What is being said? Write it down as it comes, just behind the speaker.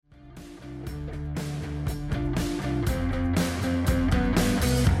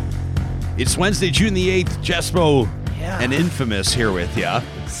It's Wednesday, June the 8th. Jespo and Infamous here with ya.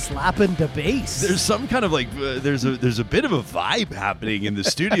 Slapping the bass. There's some kind of there's a bit of a vibe happening in the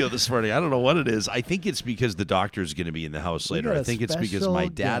studio this morning. I don't know what it is. I think it's because the doctor's going to be in the house later. I think it's because my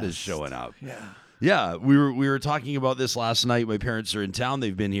dad is showing up. Yeah, we were talking about this last night. My parents are in town.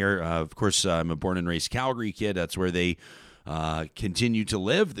 They've been here. Of course, I'm a born and raised Calgary kid. That's where they continue to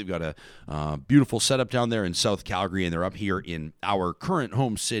live. They've got a beautiful setup down there in South Calgary, and they're up here in our current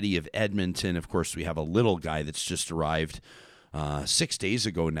home city of Edmonton. Of course, we have a little guy that's just arrived 6 days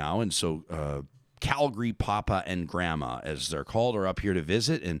ago now, and so Calgary Papa and Grandma, as they're called, are up here to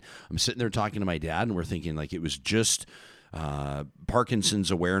visit. And I'm sitting there talking to my dad, and we're thinking like it was just Parkinson's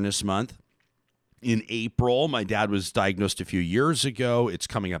Awareness Month. In April, my dad was diagnosed a few years ago. It's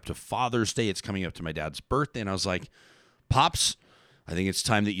coming up to Father's Day. It's coming up to my dad's birthday. And I was like, Pops, I think it's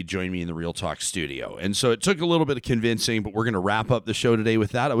time that you join me in the Real Talk studio. And so it took a little bit of convincing, but we're going to wrap up the show today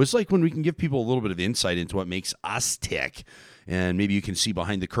with that. I was like, when we can give people a little bit of insight into what makes us tick. And maybe you can see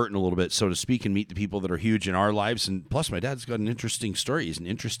behind the curtain a little bit, so to speak, and meet the people that are huge in our lives. And plus, my dad's got an interesting story. He's an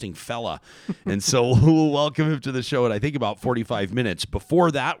interesting fella. And so we'll welcome him to the show in, I think, about 45 minutes.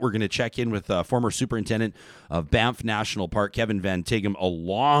 Before that, we're going to check in with former superintendent of Banff National Park, Kevin Van Tighem, a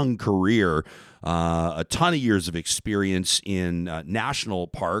long career, a ton of years of experience in national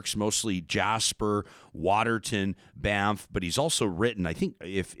parks, mostly Jasper, Waterton, Banff, but he's also written, I think,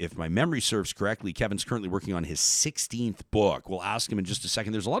 if my memory serves correctly, Kevin's currently working on his 16th book. We'll ask him in just a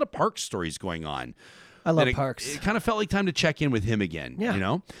second. There's a lot of park stories going on. I love parks. It kind of felt like time to check in with him again. Yeah. You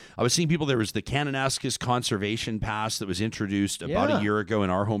know, I was seeing people. There was the Kananaskis Conservation Pass that was introduced about a year ago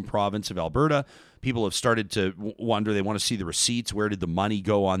in our home province of Alberta. People have started to wonder. They want to see the receipts. Where did the money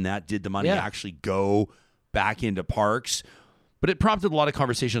go on that? Did the money actually go back into parks? But it prompted a lot of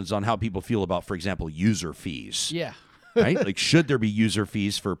conversations on how people feel about, for example, user fees. Yeah. Right? Like, should there be user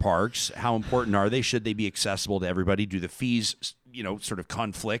fees for parks? How important are they? Should they be accessible to everybody? Do the fees, sort of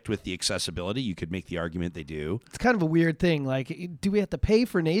conflict with the accessibility? You could make the argument they do. It's kind of a weird thing. Like, do we have to pay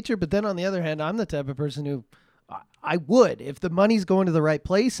for nature? But then on the other hand, I'm the type of person who I would. If the money's going to the right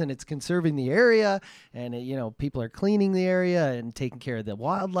place and it's conserving the area and, people are cleaning the area and taking care of the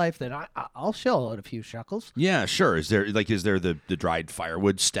wildlife, then I'll shell out a few shekels. Yeah, sure. Is there the dried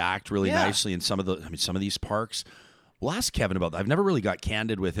firewood stacked really nicely in some of these parks? We'll ask Kevin about that. I've never really got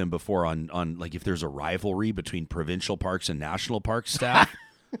candid with him before on like if there's a rivalry between provincial parks and national park staff.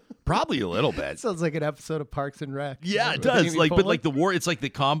 Probably a little bit. Sounds like an episode of Parks and Rec. Yeah, it does. But the war, it's like the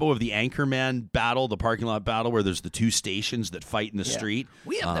combo of the Anchorman battle, the parking lot battle, where there's the two stations that fight in the street.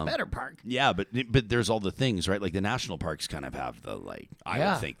 We have the better park. Yeah, but there's all the things, right? Like the national parks kind of have the I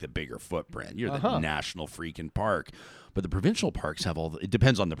would think the bigger footprint. You're the national freaking park. But the provincial parks have it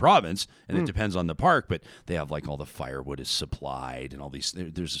depends on the province and it depends on the park, but they have all the firewood is supplied and all these,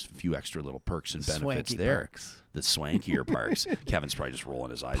 there's a few extra little perks and benefits there. Parks. The swankier parks. Kevin's probably just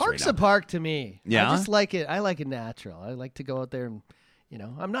rolling his eyes right now. Park's a park to me. Yeah? I just like it. I like it natural. I like to go out there and,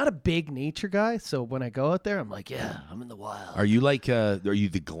 I'm not a big nature guy. So when I go out there, I'm like, I'm in the wild. Are you are you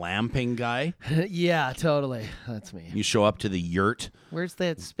the glamping guy? Yeah, totally. That's me. You show up to the yurt. Where's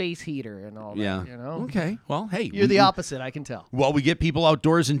that space heater and all that, Okay. Well, hey. You're the opposite, I can tell. Well, we get people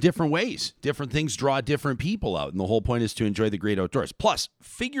outdoors in different ways. Different things draw different people out, and the whole point is to enjoy the great outdoors. Plus,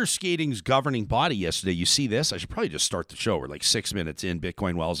 figure skating's governing body yesterday, you see this? I should probably just start the show. We're 6 minutes in.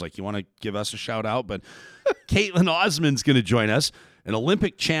 Bitcoin Wells you want to give us a shout out? But Kaetlyn Osmond's going to join us. An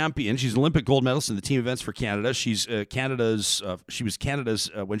Olympic champion. She's an Olympic gold medalist in the team events for Canada. She's she was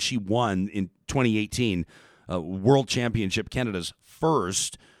Canada's, when she won in 2018, World Championship, Canada's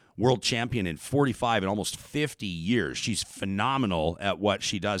first world champion in 45 and almost 50 years. She's phenomenal at what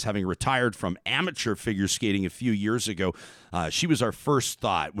she does, having retired from amateur figure skating a few years ago. She was our first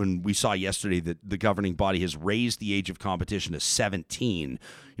thought when we saw yesterday that the governing body has raised the age of competition to 17.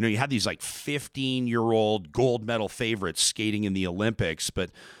 You had these 15-year-old gold medal favorites skating in the Olympics,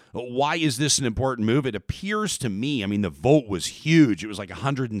 but why is this an important move? It appears to me, the vote was huge. It was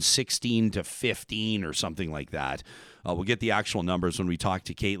 116 to 15 or something like that. We'll get the actual numbers when we talk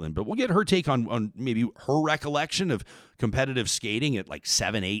to Kaetlyn, but we'll get her take on maybe her recollection of competitive skating at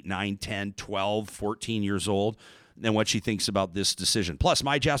 7, 8, 9, 10, 12, 14 years old, and what she thinks about this decision. Plus,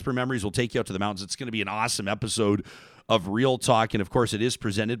 my Jasper Memories will take you out to the mountains. It's going to be an awesome episode of Real Talk, and of course, it is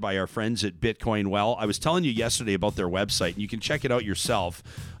presented by our friends at Bitcoin Well. I was telling you yesterday about their website, and you can check it out yourself.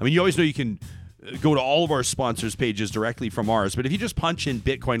 You always know you can go to all of our sponsors' pages directly from ours. But if you just punch in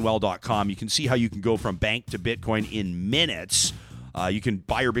bitcoinwell.com, you can see how you can go from bank to Bitcoin in minutes. You can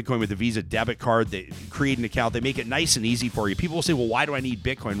buy your Bitcoin with a Visa debit card. They create an account. They make it nice and easy for you. People will say, well, why do I need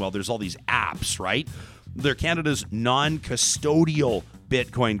Bitcoin? Well, there's all these apps, right? They're Canada's non-custodial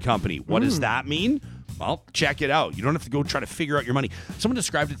Bitcoin company. What does that mean? Well, check it out. You don't have to go try to figure out your money. Someone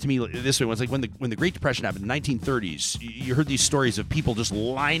described it to me this way. It was like when the Great Depression happened in the 1930s, you heard these stories of people just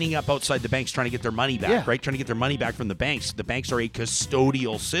lining up outside the banks trying to get their money back, right? Trying to get their money back from the banks. The banks are a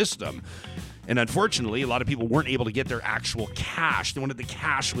custodial system. And unfortunately, a lot of people weren't able to get their actual cash. They wanted the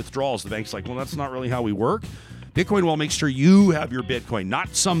cash withdrawals. The bank's like, well, that's not really how we work. Bitcoin will make sure you have your Bitcoin,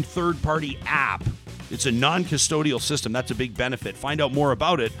 not some third-party app. It's a non-custodial system. That's a big benefit. Find out more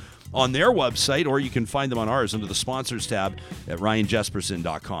about it on their website, or you can find them on ours under the sponsors tab at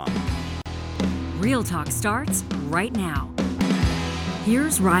ryanjespersen.com. Real Talk starts right now.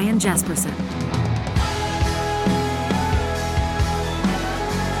 Here's Ryan Jespersen.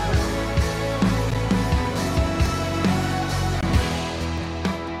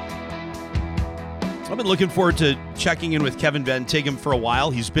 I've been looking forward to checking in with Kevin Van Tighem for a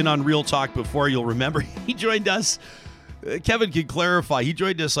while. He's been on Real Talk before. You'll remember he joined us. Kevin can clarify. He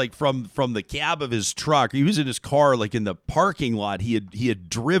joined us like from the cab of his truck. He was in his car, like in the parking lot. He had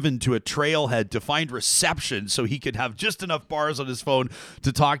driven to a trailhead to find reception so he could have just enough bars on his phone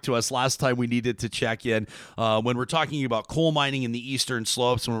to talk to us last time we needed to check in. When we're talking about coal mining in the eastern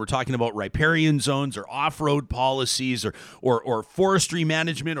slopes, when we're talking about riparian zones or off-road policies or forestry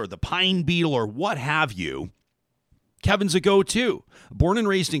management or the pine beetle or what have you, Kevin's a go-to. Born and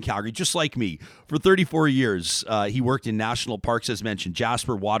raised in Calgary, just like me. For 34 years, he worked in national parks, as mentioned.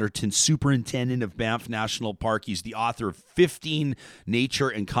 Jasper Waterton, superintendent of Banff National Park. He's the author of 15 nature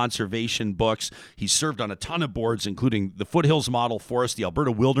and conservation books. He's served on a ton of boards, including the Foothills Model Forest, the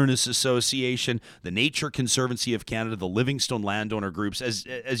Alberta Wilderness Association, the Nature Conservancy of Canada, the Livingstone Landowner Groups.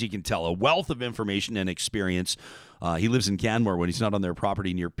 As you can tell, a wealth of information and experience. He lives in Canmore when he's not on their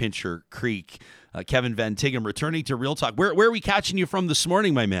property near Pincher Creek. Kevin Van Tighem returning to Real Talk. Where are we catching you from this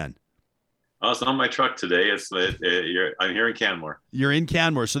morning, my man? Oh, it's on my truck today. I'm here in Canmore. You're in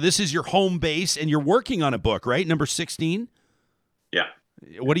Canmore. So this is your home base, and you're working on a book, right? Number 16? Yeah.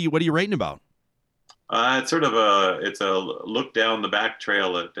 What are you writing about? It's a look down the back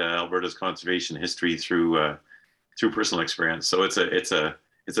trail at Alberta's conservation history through personal experience. So it's a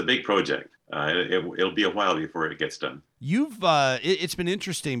big project. It'll be a while before it gets done. It's been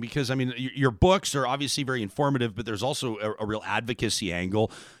interesting because, I mean, your books are obviously very informative, but there's also a real advocacy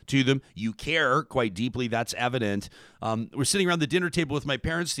angle to them. You care quite deeply. That's evident. We're sitting around the dinner table with my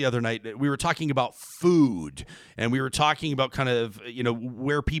parents the other night. We were talking about food, and we were talking about kind of,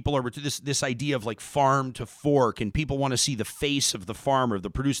 where people are, this idea of like farm to fork, and people want to see the face of the farmer,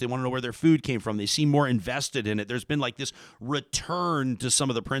 the producer. They want to know where their food came from. They seem more invested in it. There's been like this return to some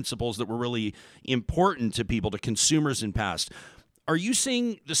of the principles that were really important to people, to consumers in past. Are you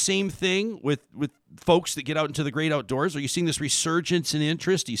seeing the same thing with folks that get out into the great outdoors? Are you seeing this resurgence in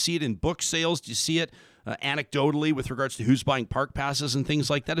interest? Do you see it in book sales? Do you see it anecdotally with regards to who's buying park passes and things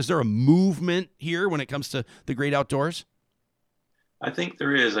like that? Is there a movement here when it comes to the great outdoors? I think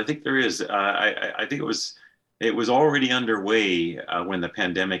there is. I think it was already underway when the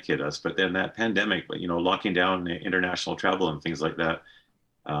pandemic hit us, but then that pandemic, locking down international travel and things like that,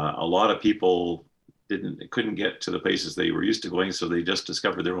 a lot of people couldn't get to the places they were used to going, so they just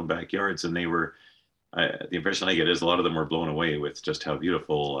discovered their own backyards, and they were. The impression I get is a lot of them were blown away with just how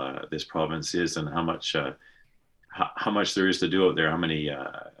beautiful this province is, and how much there is to do out there, how many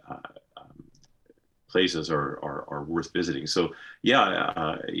places are worth visiting. So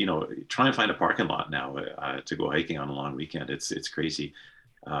try and find a parking lot now to go hiking on a long weekend. It's crazy.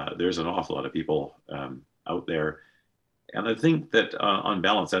 There's an awful lot of people out there. And I think that on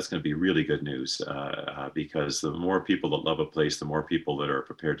balance, that's going to be really good news because the more people that love a place, the more people that are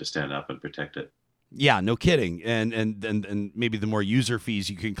prepared to stand up and protect it. Yeah, no kidding. And maybe the more user fees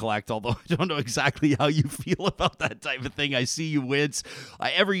you can collect, although I don't know exactly how you feel about that type of thing. I see you wince.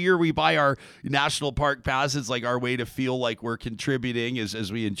 Every year we buy our national park passes, like our way to feel like we're contributing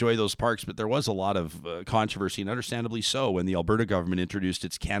as we enjoy those parks. But there was a lot of controversy, and understandably so, when the Alberta government introduced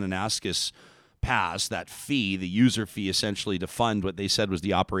its Kananaskis pass, that fee, the user fee, essentially to fund what they said was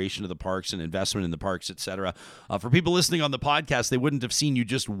the operation of the parks and investment in the parks, etc. For people listening on the podcast, they wouldn't have seen you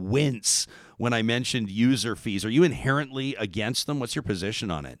just wince when I mentioned user fees. Are you inherently against them? What's your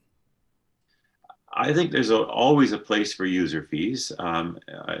position on it? I think there's always a place for user fees,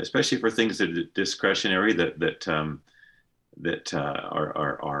 especially for things that are discretionary, that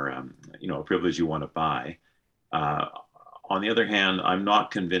are a privilege you want to buy. On the other hand, I'm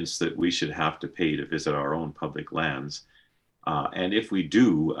not convinced that we should have to pay to visit our own public lands. And if we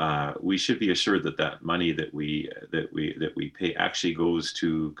do, we should be assured that money that we pay actually goes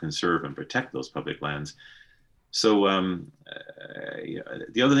to conserve and protect those public lands. So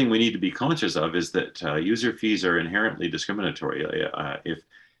the other thing we need to be conscious of is that user fees are inherently discriminatory.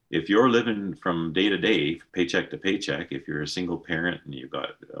 If you're living from day to day, paycheck to paycheck, if you're a single parent and you've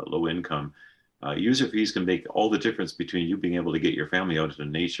got low income, user fees can make all the difference between you being able to get your family out into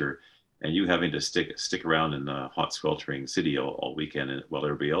nature and you having to stick around in the hot, sweltering city all weekend while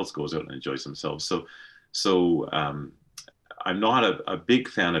everybody else goes out and enjoys themselves. So I'm not a big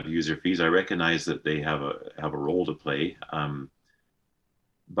fan of user fees. I recognize that they have a role to play,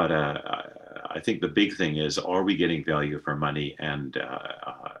 but I think the big thing is: are we getting value for money, and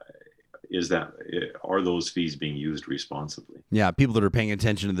are those fees being used responsibly? Yeah, people that are paying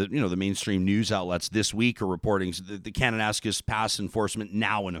attention to the mainstream news outlets this week are reporting the Kananaskis Pass enforcement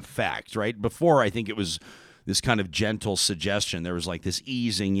now in effect. Right before, I think it was this kind of gentle suggestion. There was like this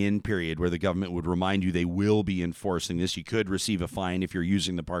easing in period where the government would remind you they will be enforcing this. You could receive a fine if you're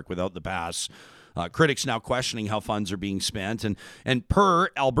using the park without the pass. Critics now questioning how funds are being spent. And per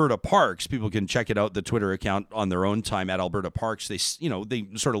Alberta Parks, people can check it out, the Twitter account on their own time at Alberta Parks. They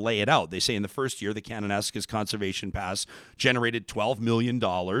sort of lay it out. They say in the first year, the Kananaskis Conservation Pass generated $12 million.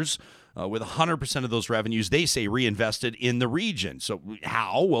 With 100% of those revenues, they say, reinvested in the region. So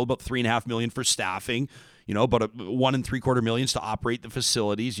how? Well, about $3.5 million for staffing. About $1.75 million to operate the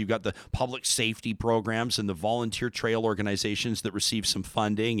facilities. You've got the public safety programs and the volunteer trail organizations that receive some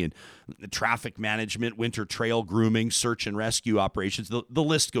funding, and the traffic management, winter trail grooming, search and rescue operations. The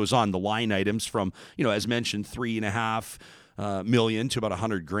list goes on. The line items from, as mentioned, $3.5 million to about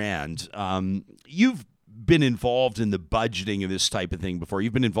 $100,000. You've been involved in the budgeting of this type of thing before.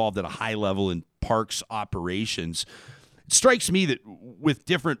 You've been involved at a high level in parks operations. It strikes me that with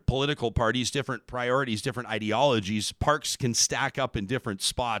different political parties, different priorities, different ideologies, parks can stack up in different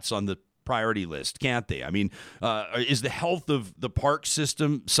spots on the priority list, can't they? I mean, is the health of the park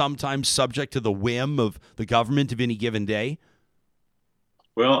system sometimes subject to the whim of the government of any given day?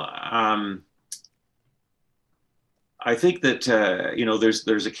 Well, I think that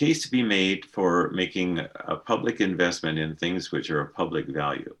there's a case to be made for making a public investment in things which are of public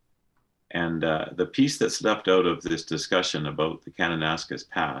value. And the piece that's left out of this discussion about the Kananaskis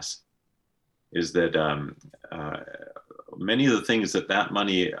Pass is that many of the things that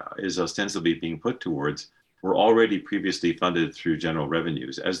money is ostensibly being put towards were already previously funded through general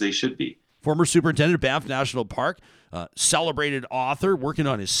revenues, as they should be. Former superintendent of Banff National Park, celebrated author, working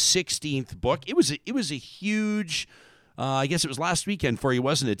on his 16th book. It was a huge... I guess it was last weekend for you,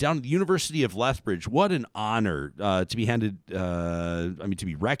 wasn't it? Down at the University of Lethbridge. What an honor to be to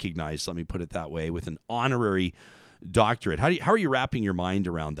be recognized, let me put it that way, with an honorary doctorate. How are you wrapping your mind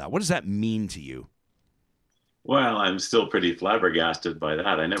around that? What does that mean to you? Well, I'm still pretty flabbergasted by that.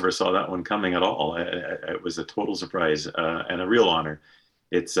 I never saw that one coming at all. It was a total surprise and a real honor.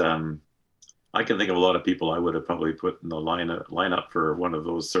 It's I can think of a lot of people I would have probably put in the lineup for one of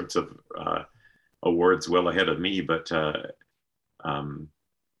those sorts of awards well ahead of me, but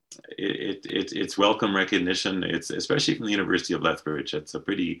it's welcome recognition. It's especially from the University of Lethbridge. It's a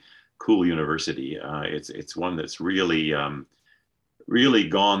pretty cool university. It's one that's really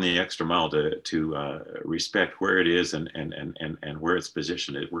gone the extra mile to respect where it is and where it's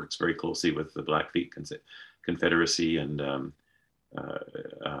positioned. It works very closely with the Blackfeet Confederacy, and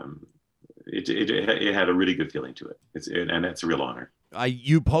it had a really good feeling to it. It's a real honor.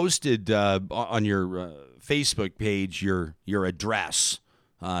 You posted on your Facebook page your address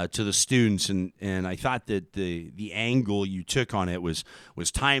to the students, and I thought that the angle you took on it was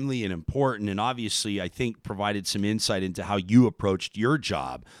timely and important, and obviously I think provided some insight into how you approached your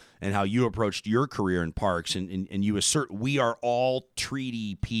job and how you approached your career in parks, and you assert we are all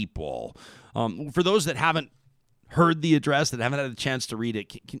treaty people. For those that haven't heard the address, that haven't had a chance to read it,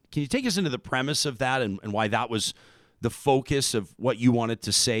 can you take us into the premise of that and why that was the focus of what you wanted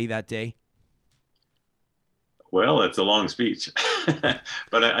to say that day? Well, it's a long speech,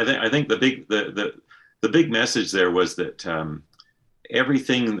 but I think the big message there was that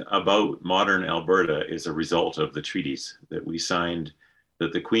everything about modern Alberta is a result of the treaties that we signed,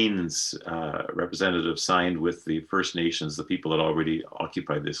 that the Queen's representatives signed with the First Nations, the people that already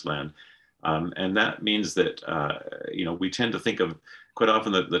occupied this land. And that means that, we tend to think of quite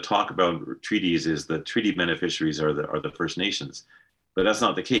often the talk about treaties is the treaty beneficiaries are the First Nations, but that's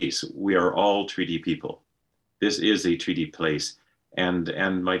not the case. We are all treaty people. This is a treaty place.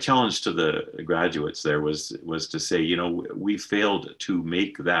 And my challenge to the graduates there was to say, we failed to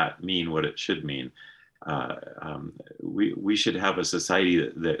make that mean what it should mean. We should have a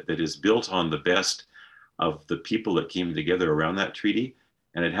society that is built on the best of the people that came together around that treaty,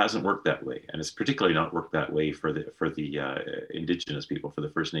 And it hasn't worked that way, and it's particularly not worked that way for the Indigenous people, for the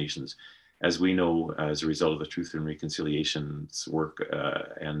First Nations, as we know as a result of the Truth and Reconciliation's work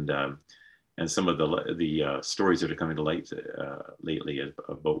and some of the stories that are coming to light lately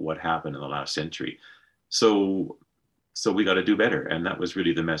about what happened in the last century. So we got to do better, and that was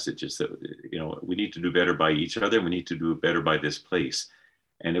really the message: is that we need to do better by each other. We need to do better by this place,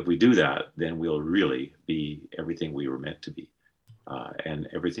 and if we do that, then we'll really be everything we were meant to be. And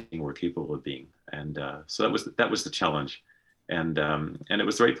everything we're capable of being, and so that was the challenge, and it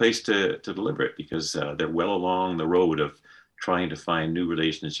was the right place to deliver it, because they're well along the road of trying to find new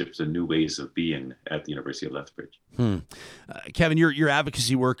relationships and new ways of being at the University of Lethbridge. Kevin, your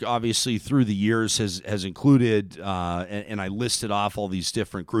advocacy work obviously through the years has included, and I listed off all these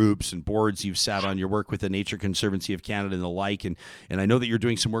different groups and boards you've sat on, your work with the Nature Conservancy of Canada and the like, and I know that you're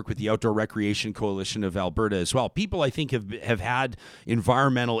doing some work with the Outdoor Recreation Coalition of Alberta as well. People, I think, have had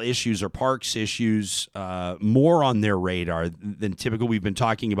environmental issues or parks issues more on their radar than typical. We've been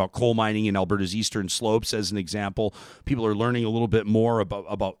talking about coal mining in Alberta's eastern slopes as an example. People are learning a little bit more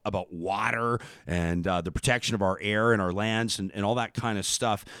about water and the protection of our air and our lands and all that kind of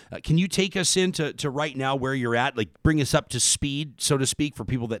stuff. Can you take us into right now where you're at, like bring us up to speed, so to speak, for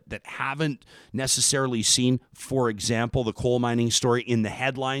people that haven't necessarily seen, for example, the coal mining story in the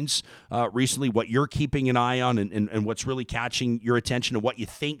headlines recently, what you're keeping an eye on and what's really catching your attention and what you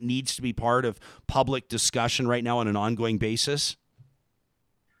think needs to be part of public discussion right now on an ongoing basis?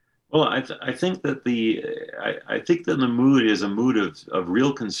 Well, I think that the mood is a mood of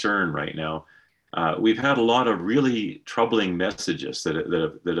real concern right now. We've had a lot of really troubling messages that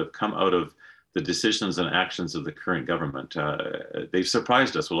have come out of the decisions and actions of the current government. They've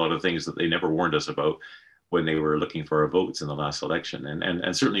surprised us with a lot of things that they never warned us about when they were looking for our votes in the last election.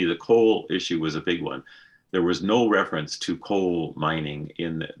 And certainly the coal issue was a big one. There was no reference to coal mining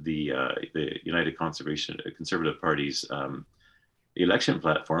in the United Conservative Party's election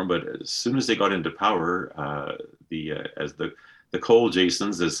platform, but as soon as they got into power, the coal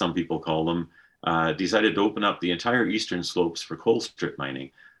Jasons, as some people call them, decided to open up the entire eastern slopes for coal strip mining.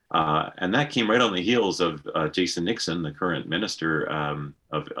 And that came right on the heels of Jason Nixon, the current Minister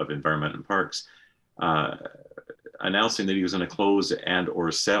of Environment and Parks, announcing that he was going to close and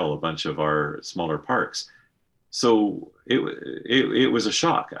or sell a bunch of our smaller parks. So it was a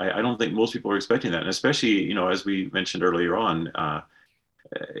shock. I don't think most people were expecting that, and especially, as we mentioned earlier on,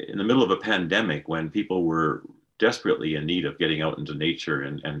 in the middle of a pandemic, when people were desperately in need of getting out into nature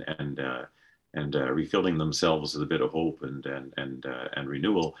and refilling themselves with a bit of hope and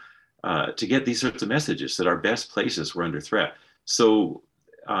renewal, to get these sorts of messages that our best places were under threat. So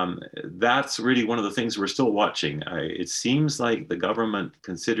that's really one of the things we're still watching. It seems like the government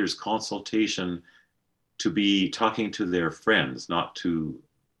considers consultation to be talking to their friends, not to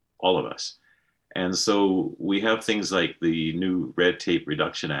all of us. And so we have things like the new Red Tape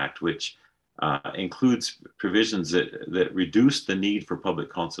Reduction Act, which includes provisions that reduce the need for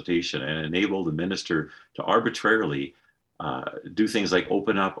public consultation and enable the minister to arbitrarily do things like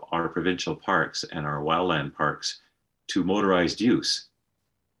open up our provincial parks and our wildland parks to motorized use.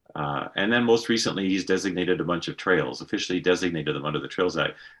 And then most recently, he's designated a bunch of trails, officially designated them under the Trails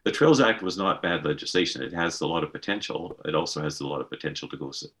Act. The Trails Act was not bad legislation. It has a lot of potential. It also has a lot of potential to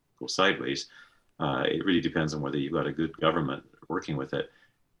go sideways. It really depends on whether you've got a good government working with it.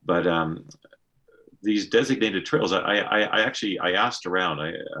 But these designated trails, I asked around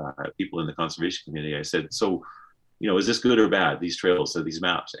people in the conservation community. I said, so, is this good or bad, these trails or these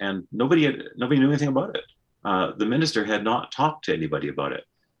maps? And nobody knew anything about it. The minister had not talked to anybody about it.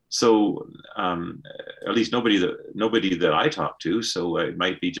 So at least nobody that I talked to. So it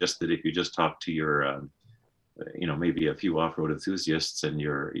might be just that if you just talk to your, maybe a few off-road enthusiasts and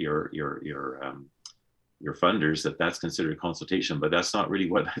your funders, that's considered consultation. But that's not really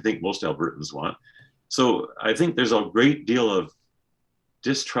what I think most Albertans want. So I think there's a great deal of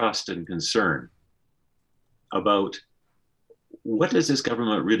distrust and concern about what does this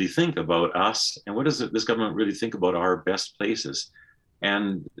government really think about us, and what does this government really think about our best places.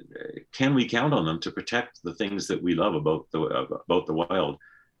 And can we count on them to protect the things that we love about the wild?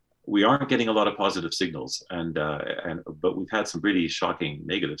 We aren't getting a lot of positive signals, but we've had some pretty shocking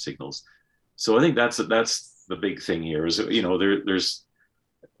negative signals. So I think that's the big thing here. Is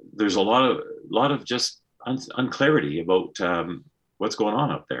there's a lot of just unclarity about what's going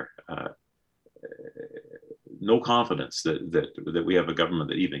on up there. No confidence that we have a government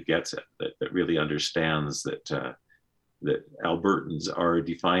that even gets it, that really understands that Albertans are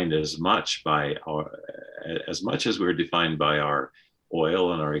defined as much as we're defined by our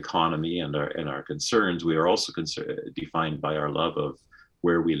oil and our economy and our concerns. We are also defined by our love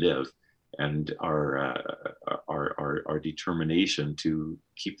where we live and our determination to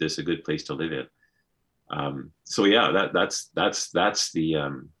keep this a good place to live in. So yeah, that's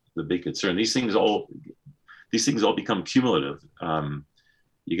the big concern. These things all become cumulative.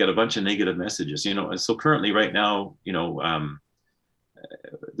 You get a bunch of negative messages, and so currently right now,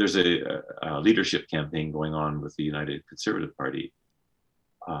 there's a leadership campaign going on with the United Conservative Party.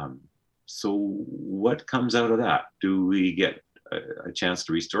 So what comes out of that? Do we get a chance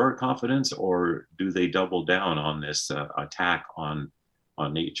to restore our confidence, or do they double down on this attack on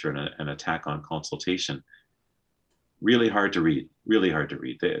nature and an attack on consultation? Really hard to read.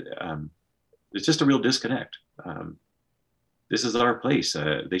 It's just a real disconnect. This is our place.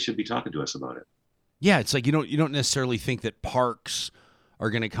 They should be talking to us about it. Yeah, it's like you don't necessarily think that parks are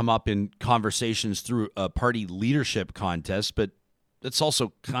going to come up in conversations through a party leadership contest, but that's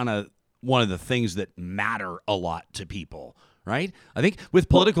also kind of one of the things that matter a lot to people, right? I think with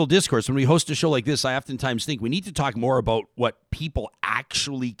political discourse, when we host a show like this, I oftentimes think we need to talk more about what people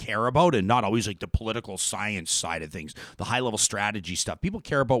actually care about and not always like the political science side of things, the high-level strategy stuff. People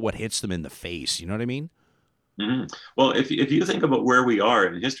care about what hits them in the face. You know what I mean? Mm-hmm. Well, if you think about where we are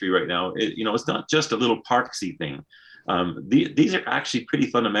in history right now, it's not just a little parksy thing. These are actually pretty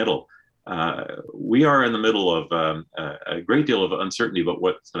fundamental. We are in the middle of a great deal of uncertainty about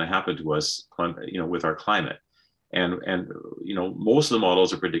what's going to happen to us, with our climate. And most of the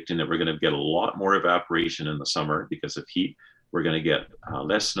models are predicting that we're going to get a lot more evaporation in the summer because of heat. We're going to get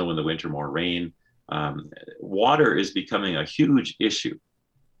less snow in the winter, more rain. Water is becoming a huge issue.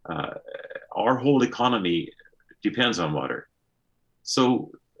 Our whole economy depends on water.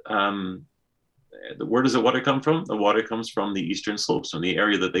 So where does the water come from? The water comes from the eastern slopes, from the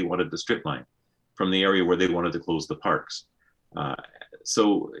area that they wanted to strip mine, from the area where they wanted to close the parks.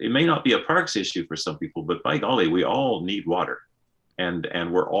 So it may not be a parks issue for some people, but by golly, we all need water. And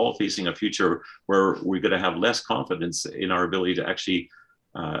we're all facing a future where we're going to have less confidence in our ability to actually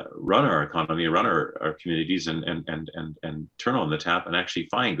run our economy, run our communities, and turn on the tap and actually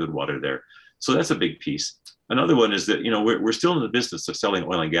find good water there. So that's a big piece. Another one is that we're still in the business of selling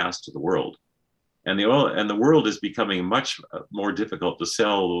oil and gas to the world, and the world is becoming much more difficult to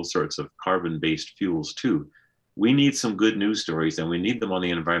sell those sorts of carbon-based fuels to. We need some good news stories, and we need them on the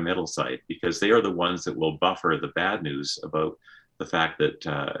environmental side, because they are the ones that will buffer the bad news about the fact that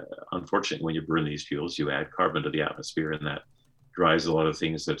unfortunately, when you burn these fuels, you add carbon to the atmosphere, and that drives a lot of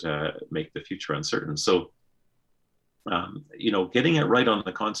things that make the future uncertain. So, getting it right on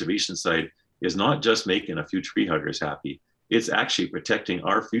the conservation side is not just making a few tree huggers happy. It's actually protecting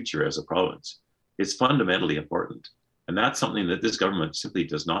our future as a province. It's fundamentally important. And that's something that this government simply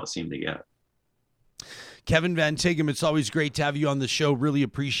does not seem to get. Kevin Van Tighem, it's always great to have you on the show. Really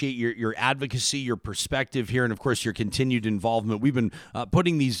appreciate your advocacy, your perspective here, and of course your continued involvement. We've been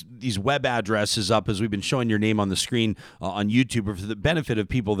putting these web addresses up as we've been showing your name on the screen on YouTube for the benefit of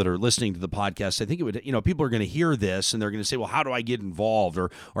people that are listening to the podcast. I think it would, people are going to hear this and they're going to say, well, how do I get involved, or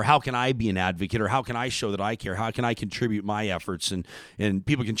how can I be an advocate, or how can I show that I care? How can I contribute my efforts? And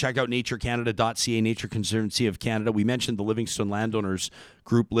people can check out naturecanada.ca, Nature Conservancy of Canada. We mentioned the Livingstone Landowners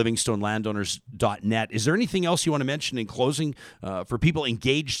Group, livingstonelandowners.net. Is there anything else you want to mention in closing for people,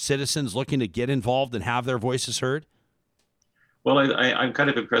 engaged citizens looking to get involved and have their voices heard? Well, I'm kind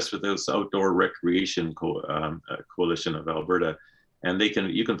of impressed with this Outdoor Recreation Coalition of Alberta, and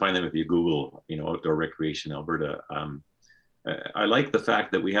you can find them if you Google, Outdoor Recreation Alberta. I like the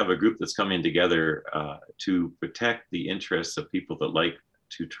fact that we have a group that's coming together to protect the interests of people that like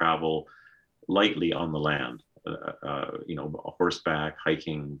to travel lightly on the land. Horseback,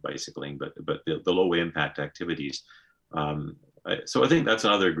 hiking, bicycling, but the low impact activities. So I think that's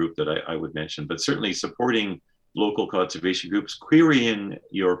another group that I would mention, but certainly supporting local conservation groups, querying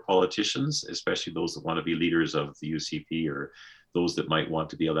your politicians, especially those that want to be leaders of the UCP or those that might want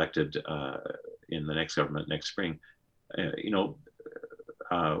to be elected in the next government next spring.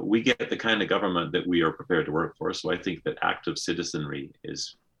 We get the kind of government that we are prepared to work for. So I think that active citizenry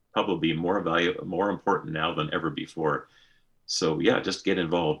is probably more important now than ever before. So yeah, just get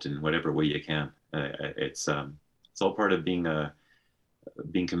involved in whatever way you can. It's all part of being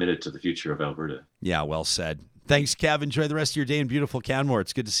committed to the future of Alberta. Yeah, well said. Thanks, Kev. Enjoy the rest of your day in beautiful Canmore.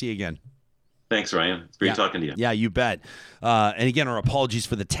 It's good to see you again. Thanks, Ryan. It's great talking to you. Yeah, you bet. And again, our apologies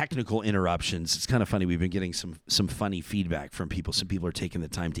for the technical interruptions. It's kind of funny. We've been getting some funny feedback from people. Some people are taking the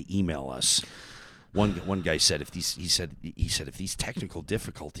time to email us. One guy said if these technical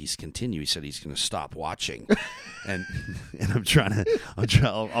difficulties continue, he said he's going to stop watching, and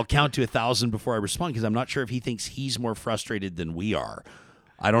I'll count to 1,000 before I respond, because I'm not sure if he thinks he's more frustrated than we are.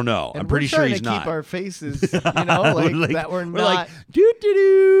 I don't know. And I'm pretty sure he's we're trying to not. keep our faces, like that we're not. Like, do.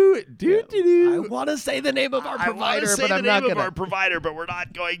 I want to say the name of our provider, I but I'm not the name going of our provider, but we're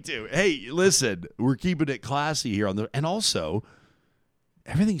not going to. Hey, listen, we're keeping it classy here and also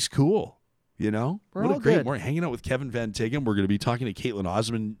everything's cool. You know, We're what all a great good. morning. Hanging out with Kevin Van Tighem. We're going to be talking to Kaetlyn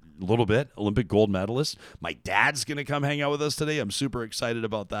Osmond a little bit, Olympic gold medalist. My dad's going to come hang out with us today. I'm super excited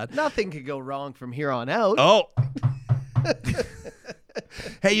about that. Nothing could go wrong from here on out. Oh.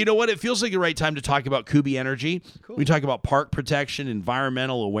 Hey, you know what? It feels like the right time to talk about Kubi Energy. Cool. We talk about park protection,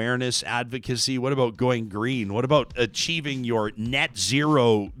 environmental awareness, advocacy. What about going green? What about achieving your net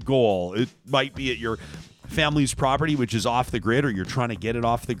zero goal? It might be at your family's property, which is off the grid, or you're trying to get it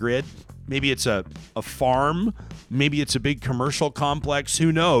off the grid. Maybe it's a farm. Maybe it's a big commercial complex.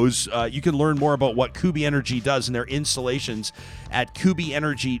 Who knows? You can learn more about what Kubi Energy does and their installations at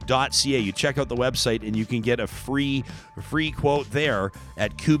kubienergy.ca. You check out the website and you can get a free quote there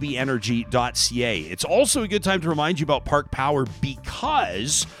at kubienergy.ca. It's also a good time to remind you about Park Power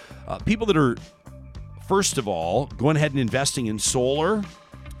because people that are, first of all, going ahead and investing in solar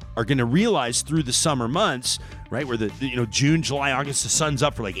are going to realize through the summer months, right, where the June, July, August, the sun's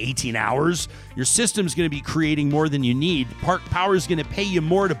up for like 18 hours, your system's going to be creating more than you need. Park Power is going to pay you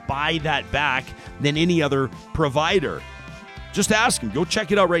more to buy that back than any other provider. Just ask them. Go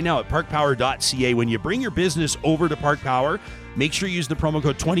check it out right now at parkpower.ca. When you bring your business over to Park Power, make sure you use the promo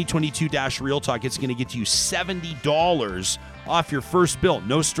code 2022-RealTalk. It's going to get you $70 off your first bill.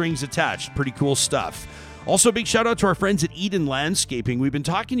 No strings attached. Pretty cool stuff. Also, a big shout out to our friends at Eden Landscaping. We've been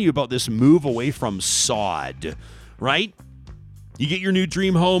talking to you about this move away from sod, right? You get your new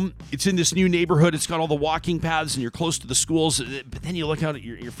dream home. It's in this new neighborhood. It's got all the walking paths and you're close to the schools. But then you look out at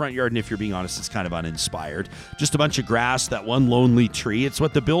your front yard and if you're being honest, it's kind of uninspired. Just a bunch of grass, that one lonely tree. It's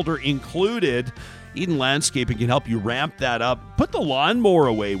what the builder included. Eden Landscaping can help you ramp that up. Put the lawnmower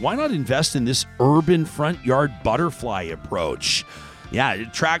away. Why not invest in this urban front yard butterfly approach? Yeah, it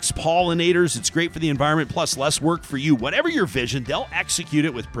attracts pollinators. It's great for the environment, plus less work for you. Whatever your vision, they'll execute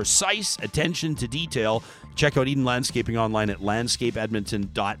it with precise attention to detail. Check out Eden Landscaping online at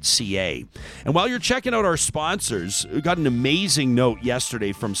landscapeedmonton.ca. And while you're checking out our sponsors, we got an amazing note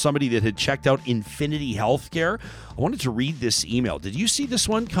yesterday from somebody that had checked out Infinity Healthcare. I wanted to read this email. Did you see this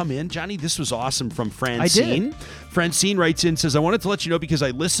one come in? Johnny, this was awesome from Francine. I did. Francine writes in, says, I wanted to let you know because I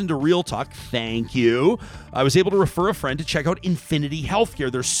listened to Real Talk. Thank you. I was able to refer a friend to check out Infinity Healthcare.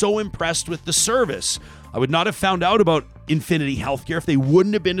 They're so impressed with the service. I would not have found out about Infinity Healthcare if they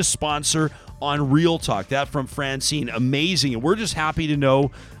wouldn't have been a sponsor on Real Talk. That from Francine. Amazing. And we're just happy to know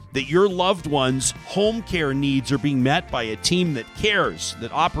that your loved ones' home care needs are being met by a team that cares,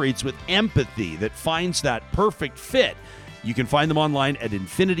 that operates with empathy, that finds that perfect fit. You can find them online at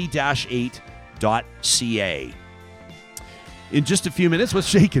infinity-8.ca. In just a few minutes, what's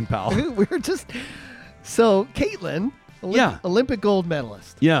shaking, pal? We're just... So, Kaetlyn, Olympic gold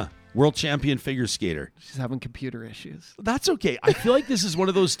medalist. Yeah. World champion figure skater. She's having computer issues. That's okay. I feel like this is one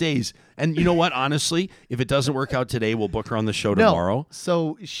of those days. And you know what? Honestly, if it doesn't work out today, we'll book her on the show tomorrow.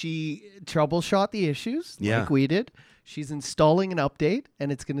 So she troubleshot the issues like we did. She's installing an update,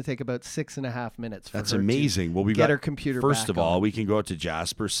 and it's going to take about 6.5 minutes for That's her amazing. to get her computer First back of all, on. we can go out to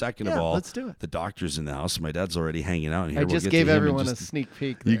Jasper. Second of all, let's do it. The doctor's in the house. My dad's already hanging out. Here. I We'll just get gave to him everyone and a sneak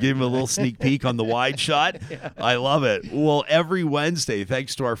peek. You gave him a little sneak peek on the wide shot. I love it. Well, every Wednesday,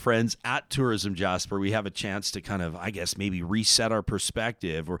 thanks to our friends at Tourism Jasper, we have a chance to kind of, I guess, maybe reset our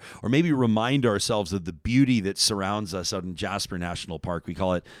perspective or maybe remind ourselves of the beauty that surrounds us out in Jasper National Park. We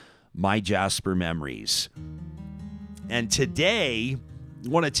call it My Jasper Memories. And today, I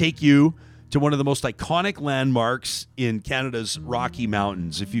want to take you to one of the most iconic landmarks in Canada's Rocky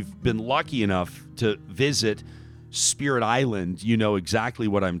Mountains. If you've been lucky enough to visit Spirit Island, you know exactly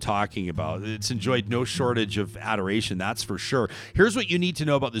what I'm talking about. It's enjoyed no shortage of adoration, that's for sure. Here's what you need to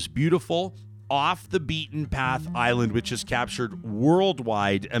know about this beautiful, off-the-beaten-path island, which has captured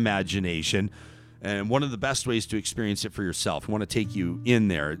worldwide imagination. And one of the best ways to experience it for yourself. I want to take you in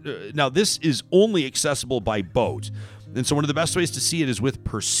there. Now, this is only accessible by boat. And so one of the best ways to see it is with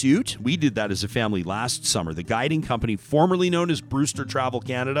Pursuit. We did that as a family last summer. The guiding company formerly known as Brewster Travel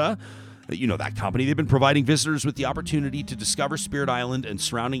Canada. You know that company. They've been providing visitors with the opportunity to discover Spirit Island and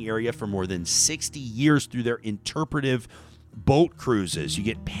surrounding area for more than 60 years through their interpretive boat cruises. You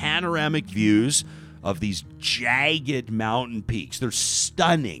get panoramic views of these jagged mountain peaks. They're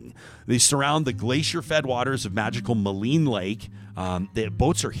stunning. They surround the glacier-fed waters of magical Maligne Lake, The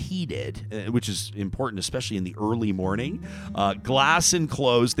boats are heated, which is important, especially in the early morning. Glass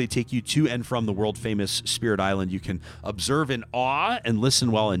enclosed. They take you to and from the world-famous Spirit Island. You can observe in awe and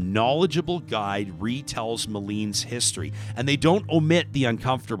listen while a knowledgeable guide retells Maline's history. And they don't omit the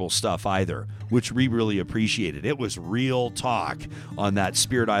uncomfortable stuff either, which we really appreciated. It was real talk on that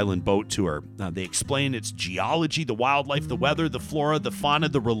Spirit Island boat tour. They explain its geology, the wildlife, the weather, the flora, the fauna,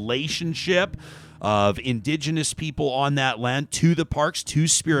 the relationship of indigenous people on that land to the parks, to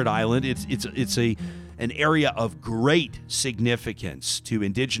Spirit Island. It's an area of great significance to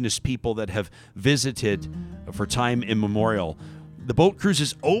indigenous people that have visited for time immemorial. The boat cruise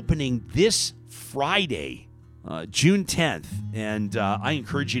is opening this Friday, June 10th, and I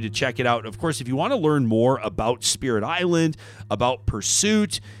encourage you to check it out. Of course, if you want to learn more about Spirit Island, about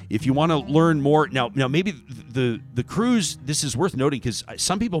Pursuit, if you want to learn more, now maybe the cruise, this is worth noting because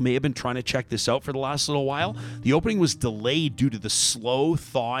some people may have been trying to check this out for the last little while. The opening was delayed due to the slow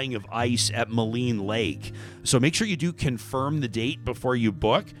thawing of ice at Maline Lake. So make sure you do confirm the date before you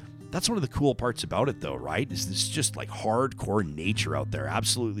book. That's one of the cool parts about it, though, right? Is this just like hardcore nature out there.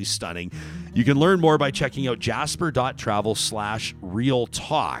 Absolutely stunning. You can learn more by checking out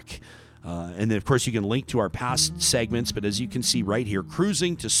jasper.travel/realtalk. And then, of course, you can link to our past segments. But as you can see right here,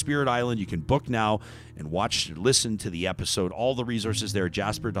 cruising to Spirit Island, you can book now and listen to the episode. All the resources there at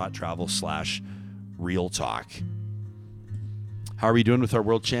jasper.travel/realtalk. How are we doing with our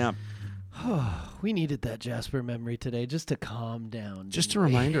world champ? We needed that Jasper memory today just to calm down. Just a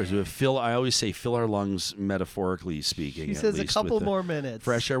reminder, I always say fill our lungs, metaphorically speaking. He says a couple more minutes.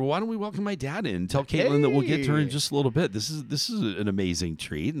 Fresh air. Well, why don't we welcome my dad in? Tell Kaetlyn that we'll get to her in just a little bit. This is an amazing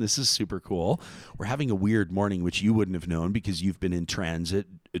treat, and this is super cool. We're having a weird morning, which you wouldn't have known because you've been in transit,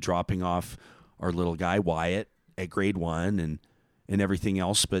 dropping off our little guy, Wyatt, at grade 1, and everything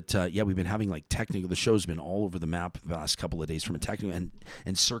else. But we've been having the show's been all over the map the last couple of days from a technical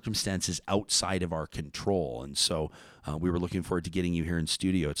and circumstances outside of our control. And so we were looking forward to getting you here in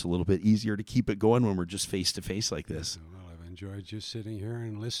studio. It's a little bit easier to keep it going when we're just face to face like this. Well, I've enjoyed just sitting here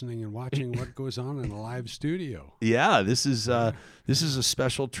and listening and watching what goes on in a live studio. Yeah, this is a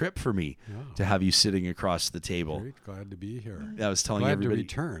special trip for me to have you sitting across the table. Great, glad to be here. I was telling glad everybody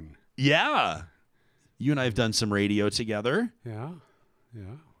to return. Yeah. You and I have done some radio together. Yeah,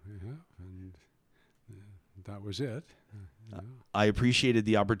 and that was it. I appreciated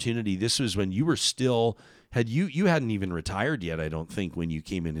the opportunity. This was when you were still you hadn't even retired yet, I don't think, when you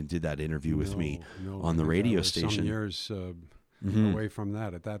came in and did that interview with me on the radio station. Some years away from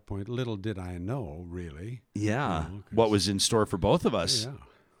that at that point. Little did I know, really. Yeah, what was in store for both of us. Yeah.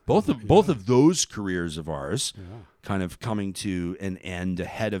 Both of those careers of ours kind of coming to an end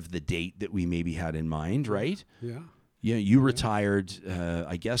ahead of the date that we maybe had in mind, right? Yeah. Yeah, you retired,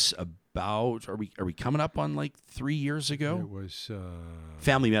 I guess, about, are we coming up on 3 years ago? It was...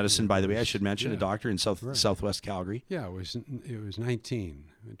 family medicine, by the way, I should mention, a doctor in Southwest Calgary. Yeah, it was 2019.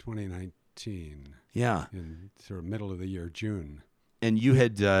 Yeah. In sort of middle of the year, June. And you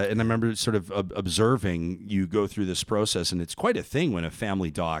had, and I remember sort of observing you go through this process, and it's quite a thing when a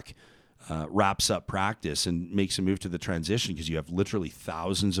family doc wraps up practice and makes a move to the transition, because you have literally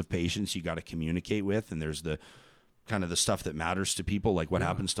thousands of patients you got to communicate with, and there's the kind of the stuff that matters to people, like what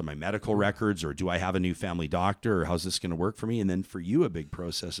happens to my medical records, or do I have a new family doctor, or how's this going to work for me? And then for you, a big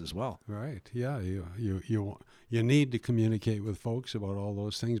process as well. Right. Yeah. You need to communicate with folks about all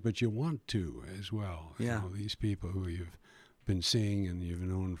those things, but you want to as well. Yeah. These people who you've been seeing and you've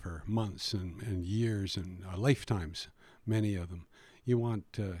known for months and years and lifetimes, many of them. You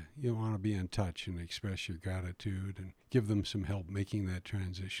want to be in touch and express your gratitude and give them some help making that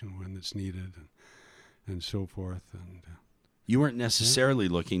transition when it's needed and so forth. And you weren't necessarily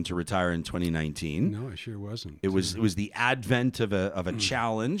looking to retire in 2019. No, I sure wasn't. It was the advent of a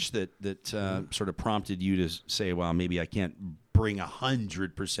challenge that sort of prompted you to say, well, maybe I can't bring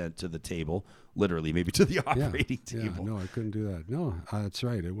 100% to the table, literally, maybe to the operating table. No, I couldn't do that. No, that's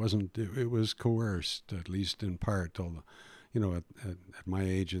right. It wasn't. It was coerced, at least in part. Although, at my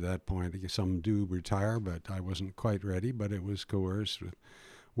age at that point, some do retire, but I wasn't quite ready. But it was coerced with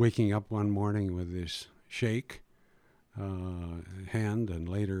waking up one morning with this shake, hand and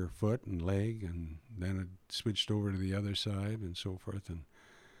later foot and leg, and then it switched over to the other side and so forth. And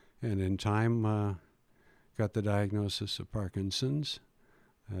in time, got the diagnosis of Parkinson's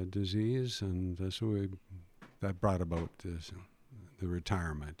disease, and so that brought about the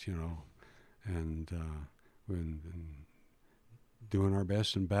retirement, and doing our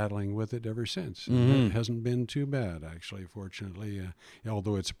best and battling with it ever since. Mm-hmm. It hasn't been too bad, actually, fortunately,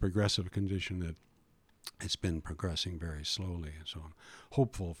 although it's a progressive condition that it's been progressing very slowly, so I'm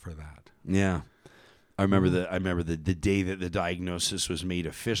hopeful for that. Yeah. I remember the day that the diagnosis was made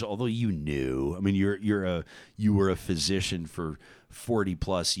official. Although you knew, I mean, you were a physician for 40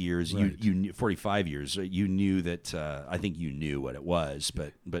 plus years. Right. You 45 years. You knew that. I think you knew what it was,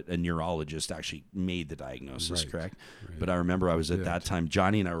 but a neurologist actually made the diagnosis. Right. Correct. Right. But I remember I was at that time.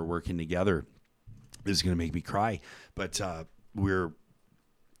 Johnny and I were working together. This is going to make me cry, but we're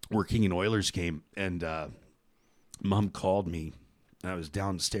working an Oilers game, and Mom called me. I was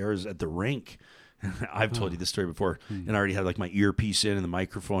downstairs at the rink. I've told you this story before, and I already had like my earpiece in and the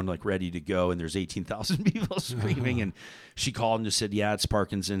microphone like ready to go, and there's 18,000 people screaming, and she called and just said, "Yeah, it's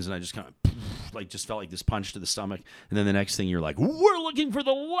Parkinson's," and I just kind of like just felt like this punch to the stomach, and then the next thing you're like, "We're looking for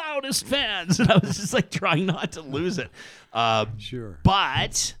the loudest fans," and I was just like trying not to lose it. Sure,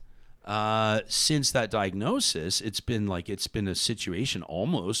 but. Since that diagnosis, it's been a situation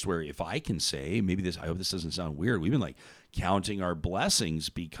almost where, if I can say, I hope this doesn't sound weird, we've been like counting our blessings,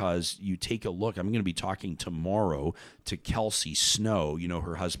 because you take a look. I'm going to be talking tomorrow to Kelsey Snow. You know,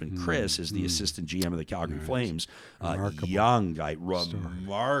 her husband Chris is the assistant GM of the Calgary Flames. Young guy,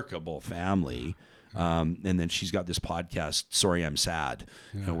 remarkable family. And then she's got this podcast, Sorry I'm Sad.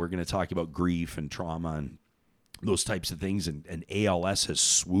 And we're going to talk about grief and trauma and those types of things, and ALS has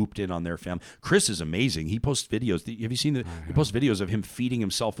swooped in on their family. Chris is amazing. He posts videos. Have you seen he posts videos of him feeding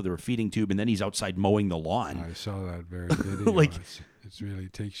himself with a feeding tube, and then he's outside mowing the lawn. I saw that very video. Like, it really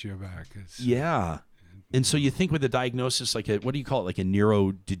takes you aback. And so you think with a diagnosis like what do you call it, like a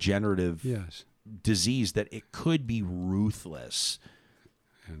neurodegenerative disease, that it could be ruthless.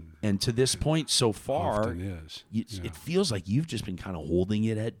 And to this point so far, it feels like you've just been kind of holding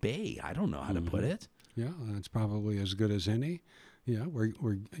it at bay. I don't know how to put it. Yeah, that's probably as good as any. Yeah,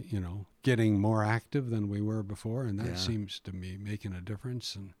 we're getting more active than we were before, and that seems to be making a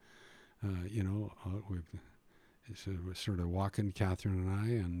difference. And we're sort of walking, Catherine and I,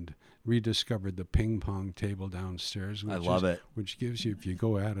 and rediscovered the ping pong table downstairs. I love it. Which gives you, if you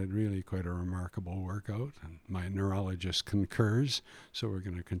go at it, really quite a remarkable workout. And my neurologist concurs, so we're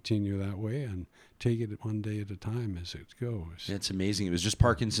going to continue that way and take it one day at a time as it goes. It's amazing. It was just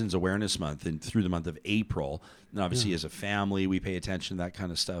Parkinson's Awareness Month, and through the month of April, and obviously as a family, we pay attention to that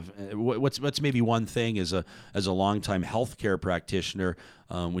kind of stuff. What's maybe one thing as a longtime healthcare practitioner,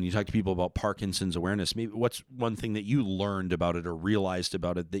 when you talk to people about Parkinson's awareness, maybe what's one thing that you learned about it or realized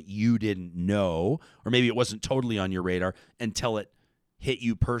about it that you didn't know, or maybe it wasn't totally on your radar until it hit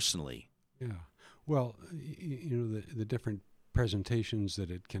you personally? Yeah. Well, the different presentations that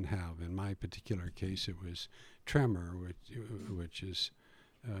it can have. In my particular case, it was tremor, which is,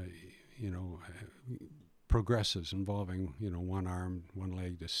 progresses involving, one arm, one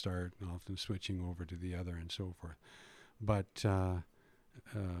leg to start, and often switching over to the other and so forth. But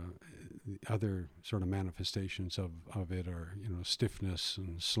other sort of manifestations of it are, stiffness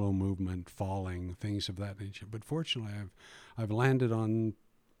and slow movement, falling, things of that nature. But fortunately, I've landed on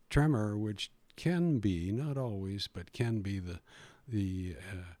tremor, which can be, not always, but can be the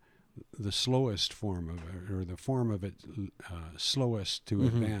slowest form of it, or the form of it slowest to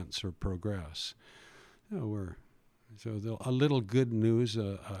advance or progress. A little good news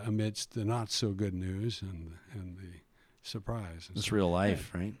amidst the not so good news and the surprise. It's real life,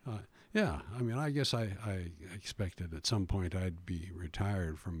 right? I mean, I guess I expected at some point I'd be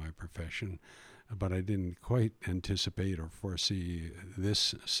retired from my profession, but I didn't quite anticipate or foresee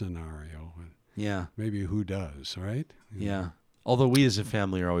this scenario. Yeah. Maybe who does, right? Yeah. Although we as a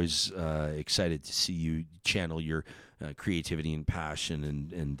family are always excited to see you channel your creativity and passion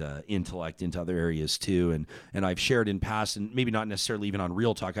and intellect into other areas too. And I've shared in past, and maybe not necessarily even on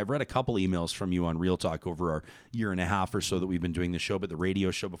Real Talk, I've read a couple emails from you on Real Talk over our year and a half or so that we've been doing the show, but the radio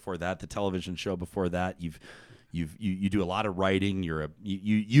show before that, the television show before that, you do a lot of writing.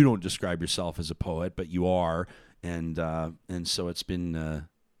 You don't describe yourself as a poet, but you are. And so it's been,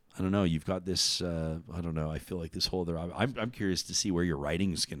 I don't know. You've got this. I don't know. I feel like this whole other. I'm curious to see where your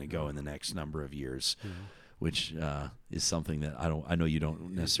writing is going to go in the next number of years, which is something that I know you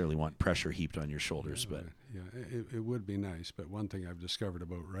don't necessarily want pressure heaped on your shoulders, but it would be nice. But one thing I've discovered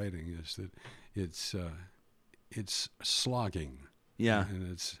about writing is that it's slogging. Yeah,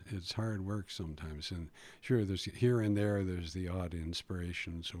 and it's hard work sometimes. And sure, there's here and there there's the odd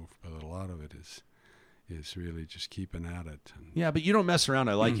inspiration and so forth, but a lot of it is really just keeping at it. Yeah, but you don't mess around.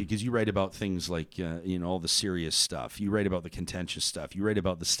 I like it because you write about things like, all the serious stuff. You write about the contentious stuff. You write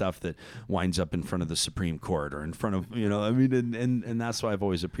about the stuff that winds up in front of the Supreme Court or in front of, and that's why I've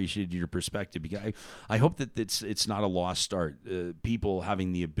always appreciated your perspective. Because I hope that it's not a lost art. People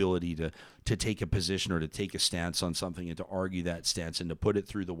having the ability to take a position or to take a stance on something and to argue that stance and to put it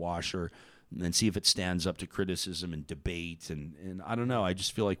through the washer and then see if it stands up to criticism and debate. And I don't know. I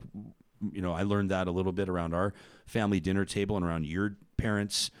just feel like I learned that a little bit around our family dinner table and around your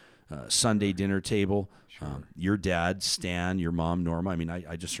parents' Sunday dinner table. Sure. Your dad, Stan, your mom, Norma. I mean,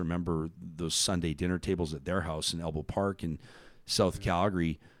 I just remember those Sunday dinner tables at their house in Elbow Park in South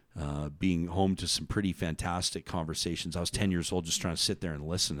Calgary, being home to some pretty fantastic conversations. I was 10 years old just trying to sit there and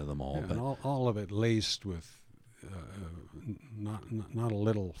listen to them all. Yeah, but and all of it laced with not a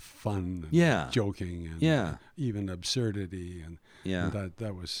little fun and Yeah. joking and Yeah. even absurdity. And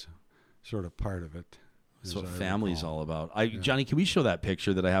that was sort of part of it. That's as what I family's recall. all about. Johnny, can we show that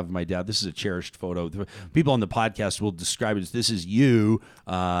picture that I have of my dad? This is a cherished photo. People on the podcast will describe it as this is you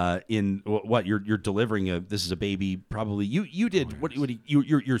in what you're delivering. This is a baby. Probably you did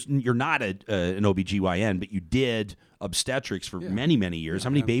you're not an OBGYN, but you did obstetrics for many years. Yeah, How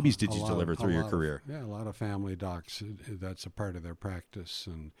many and babies did you a lot deliver of- through a your lot career? A lot of family docs. That's a part of their practice,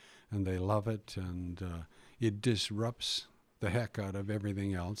 and they love it, and it disrupts the heck out of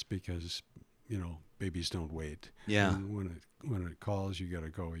everything else because babies don't wait. Yeah. And when it calls, you got to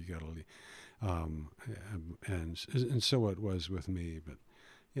go. You got to leave. And so it was with me. But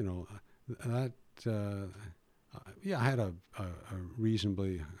that. I had a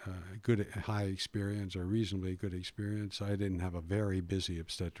reasonably high experience, or reasonably good experience. I didn't have a very busy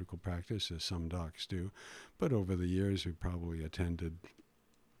obstetrical practice, as some docs do, but over the years we probably attended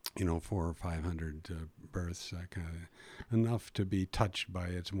 400 or 500 births, that kind of, enough to be touched by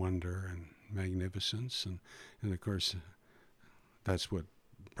its wonder and magnificence, and of course that's what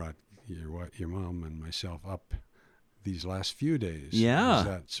brought your mom and myself up these last few days. Yeah. Was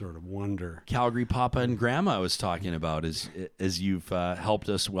that sort of wonder. Calgary Papa and Grandma I was talking about as you've helped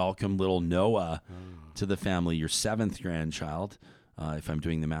us welcome little Noah to the family, your 7th grandchild. If I'm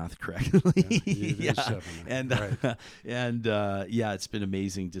doing the math correctly. Yeah, 7, and right. It's been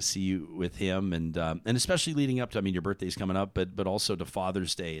amazing to see you with him, and especially leading up to, your birthday's coming up, but also to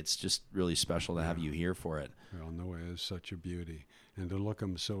Father's Day. It's just really special to have you here for it. Well, Noah is such a beauty, and to look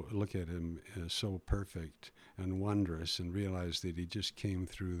at him as so perfect and wondrous, and realize that he just came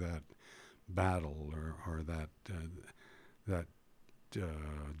through that battle or that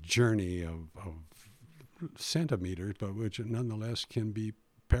journey of centimeters, but which nonetheless can be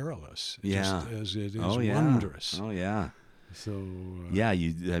perilous, just as it is wondrous. Oh yeah. So I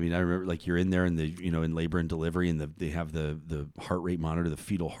remember you're in there in the in labor and delivery, and they have the heart rate monitor, the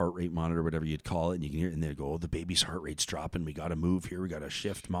fetal heart rate monitor, whatever you'd call it, and you can hear it, and they go, the baby's heart rate's dropping. We got to move here. We got to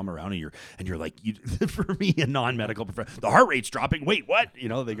shift mom around, and you're like, for me, a non-medical professional, the heart rate's dropping. Wait, what?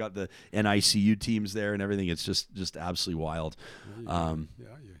 They got the NICU teams there and everything. It's just absolutely wild.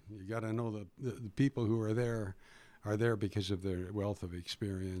 You got to know the people who are there because of their wealth of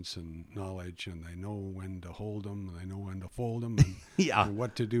experience and knowledge, and they know when to hold them, and they know when to fold them, and, and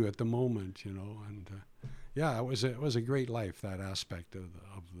what to do at the moment, and it was a great life, that aspect of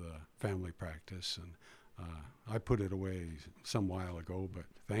the family practice, and I put it away some while ago, but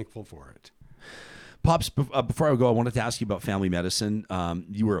thankful for it. Pops, before I go, I wanted to ask you about family medicine.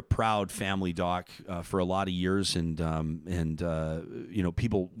 You were a proud family doc for a lot of years, and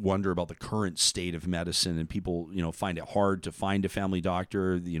people wonder about the current state of medicine, and people find it hard to find a family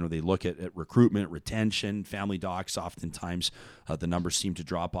doctor. They look at recruitment, retention. Family docs oftentimes the numbers seem to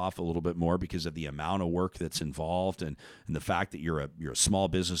drop off a little bit more because of the amount of work that's involved, and the fact that you're a small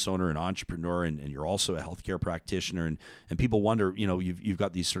business owner, an entrepreneur, and you're also a healthcare practitioner, and people wonder, you've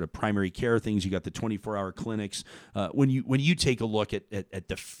got these sort of primary care things, you got the 24-hour clinics. When you take a look at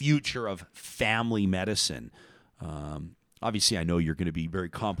the future of family medicine, obviously I know you're going to be very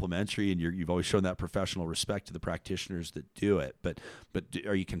complimentary, and you've always shown that professional respect to the practitioners that do it. But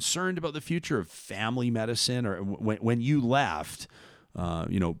are you concerned about the future of family medicine? Or when you left,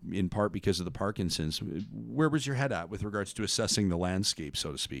 in part because of the Parkinson's, where was your head at with regards to assessing the landscape,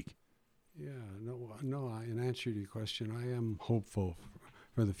 so to speak? Yeah, no. In answer to your question, I am hopeful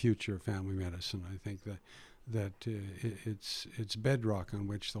for the future of family medicine. I think that it's bedrock on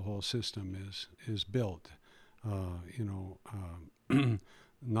which the whole system is built.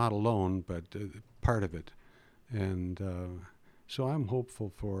 Not alone, but part of it, and so I'm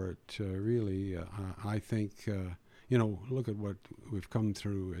hopeful for it. Really, I think look at what we've come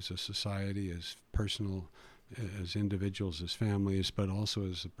through as a society, as personal, as individuals, as families, but also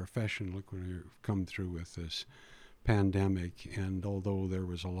as a profession. Look what we've come through with this pandemic, and although there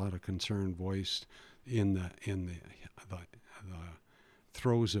was a lot of concern voiced in the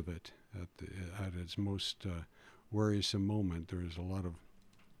throes of it, at its most worrisome moment, there was a lot of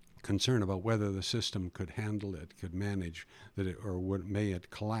concern about whether the system could handle it, could manage that, may it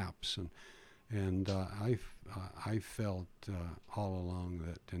collapse, and I felt all along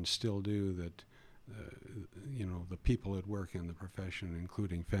that, and still do, that the people that work in the profession,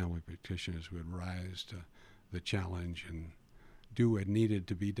 including family practitioners, would rise to the challenge and do what needed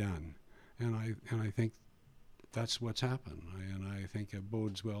to be done. And I think that's what's happened, and I think it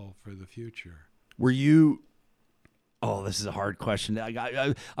bodes well for the future. Were you? Oh, this is a hard question.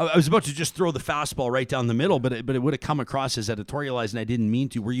 I was about to just throw the fastball right down the middle, but it would have come across as editorialized, and I didn't mean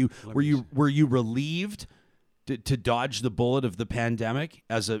to. Were you relieved to dodge the bullet of the pandemic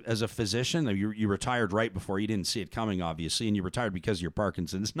as a physician? You retired right before. You didn't see it coming, obviously, and you retired because of your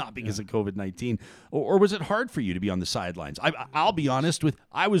Parkinson's, not because of COVID-19. Or was it hard for you to be on the sidelines? I'll be honest with.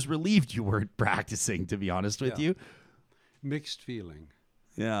 I was relieved you weren't practicing. To be honest with you, mixed feeling.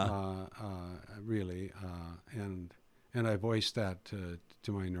 Yeah. Really, and I voiced that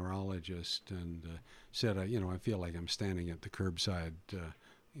to my neurologist and said, I feel like I'm standing at the curbside,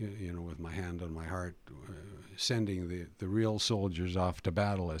 with my hand on my heart, sending the real soldiers off to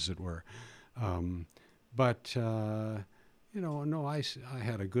battle, as it were. But I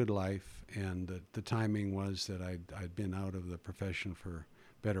had a good life, and the timing was that I'd been out of the profession for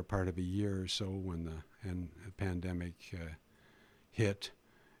better part of a year or so when the pandemic hit.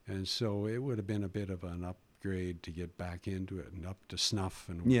 And so it would have been a bit of an upgrade to get back into it and up to snuff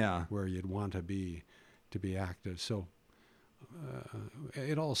and where you'd want to be active. So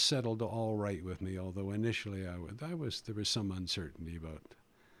it all settled all right with me, although initially there was some uncertainty about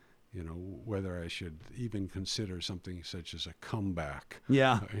whether I should even consider something such as a comeback.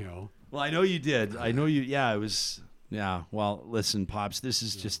 Yeah. Well, I know you did. I know you. Yeah, it was. Yeah. Well, listen, Pops, this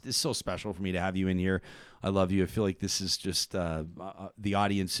is so special for me to have you in here. I love you. I feel like this is just the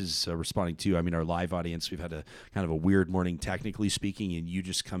audience is responding to. I mean, our live audience, we've had a kind of a weird morning, technically speaking, and you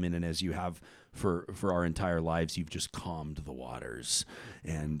just come in, and as you have for our entire lives, you've just calmed the waters,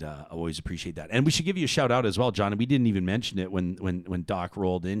 and I always appreciate that. And we should give you a shout out as well, John. And we didn't even mention it when Doc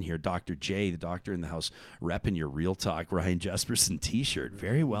rolled in here. Dr. J, the doctor in the house, repping your Real Talk Ryan Jespersen T-shirt.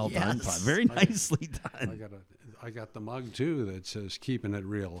 Very well done, Pop. Very nicely done. I got the mug too that says "Keeping It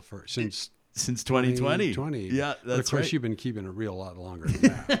Real" since 2020. Yeah, that's right. Of course, you've been keeping it real a lot longer than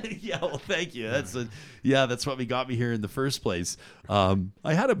that. Yeah, well, thank you. That's what got me here in the first place. I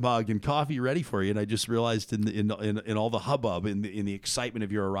had a mug and coffee ready for you, and I just realized in all the hubbub, in the excitement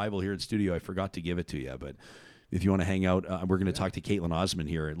of your arrival here in studio, I forgot to give it to you. But if you want to hang out, we're going to talk to Kaetlyn Osmond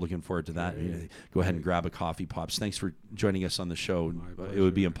here. Looking forward to that. Go ahead and grab a coffee, Pops. Thanks for joining us on the show. It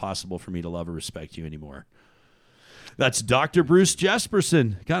would be impossible for me to love or respect you anymore. That's Dr. Bruce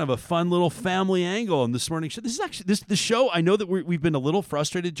Jespersen. Kind of a fun little family angle on this morning's show. This is actually the show. I know that we've been a little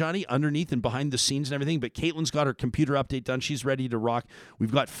frustrated, Johnny, underneath and behind the scenes and everything, but Kaetlyn's got her computer update done. She's ready to rock.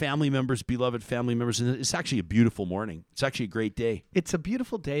 We've got family members, beloved family members, and it's actually a beautiful morning. It's actually a great day. It's a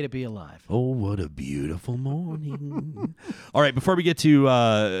beautiful day to be alive. Oh, what a beautiful morning. All right, before we get to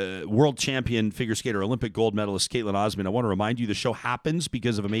world champion figure skater, Olympic gold medalist Kaetlyn Osmond, I want to remind you the show happens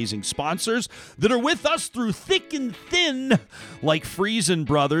because of amazing sponsors that are with us through thick and thin, like Friesen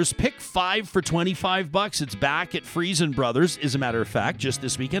Brothers. Pick 5 for $25. It's back at Friesen Brothers. As a matter of fact, just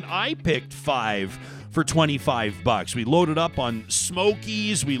this weekend, I picked 5 for $25. We loaded up on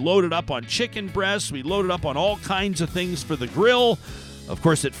smokies. We loaded up on chicken breasts. We loaded up on all kinds of things for the grill. Of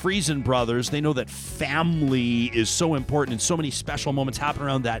course, at Friesen Brothers, they know that family is so important and so many special moments happen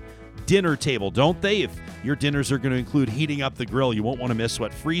around that dinner table, don't they? If your dinners are going to include heating up the grill, you won't want to miss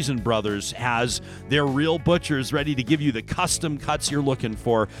what Friesen Brothers has. They're real butchers ready to give you the custom cuts you're looking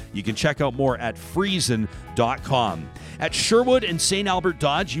for. You can check out more at friesen.com. At Sherwood and St. Albert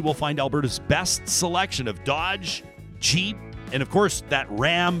Dodge, you will find Alberta's best selection of Dodge, Jeep, and of course, that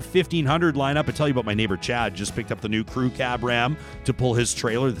Ram 1500 lineup. I tell you about my neighbor Chad just picked up the new crew cab Ram to pull his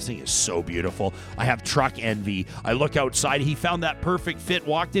trailer. This thing is so beautiful. I have truck envy. I look outside. He found that perfect fit,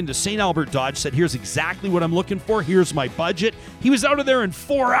 walked into St. Albert Dodge, said, here's exactly what I'm looking for. Here's my budget. He was out of there in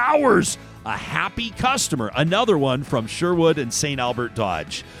 4 hours. A happy customer. Another one from Sherwood and St. Albert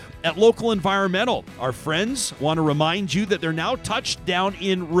Dodge. At Local Environmental, our friends want to remind you that they're now touched down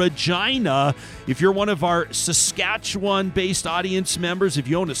in Regina. If you're one of our Saskatchewan-based audience members, if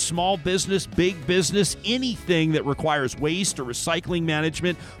you own a small business, big business, anything that requires waste or recycling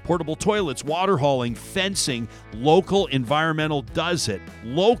management, portable toilets, water hauling, fencing, Local Environmental does it.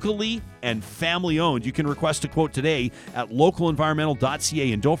 Locally and family-owned. You can request a quote today at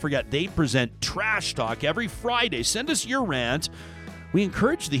localenvironmental.ca. And don't forget, they present Trash Talk every Friday. Send us your rant. We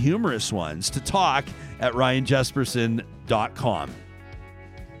encourage the humorous ones to talk at ryanjespersen.com.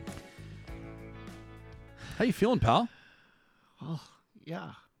 How you feeling, pal? Oh,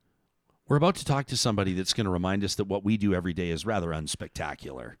 yeah. We're about to talk to somebody that's going to remind us that what we do every day is rather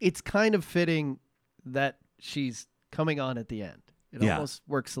unspectacular. It's kind of fitting that she's coming on at the end. It almost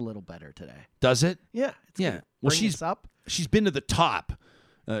works a little better today. Does it? Yeah. Well, she's been to the top.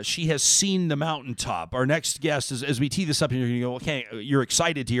 She has seen the mountaintop. Our next guest, as we tee this up, and you're going to go, okay, you're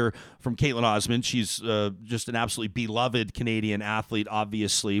excited to hear from Kaetlyn Osmond. She's just an absolutely beloved Canadian athlete,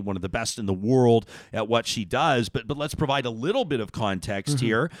 obviously one of the best in the world at what she does. But let's provide a little bit of context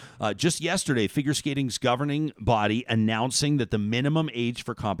here. Just yesterday, figure skating's governing body announcing that the minimum age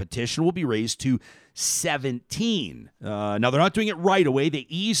for competition will be raised to 17. Now, they're not doing it right away. They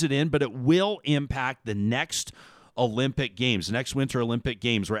ease it in, but it will impact the next Olympic Games, the next Winter Olympic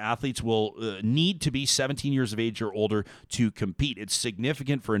Games, where athletes will need to be 17 years of age or older to compete. It's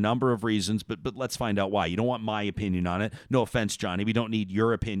significant for a number of reasons, but let's find out why. You don't want my opinion on it. No offense, Johnny. We don't need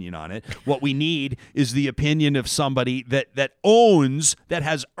your opinion on it. What we need is the opinion of somebody that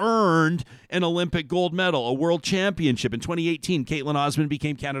has earned an Olympic gold medal, a world championship. In 2018, Kaetlyn Osmond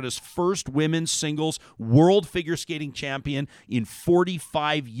became Canada's first women's singles world figure skating champion in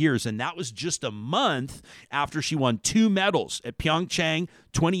 45 years, and that was just a month after she won 2 medals at Pyeongchang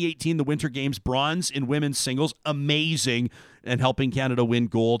 2018, the Winter Games, bronze in women's singles, amazing, and helping Canada win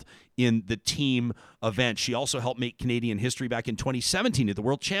gold in the team event. She also helped make Canadian history back in 2017 at the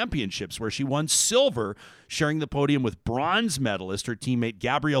World Championships, where she won silver, sharing the podium with bronze medalist, her teammate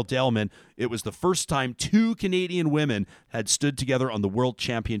Gabrielle Delman. It was the first time 2 Canadian women had stood together on the World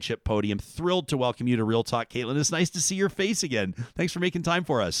Championship podium. Thrilled to welcome you to Real Talk, Kaetlyn. It's nice to see your face again. Thanks for making time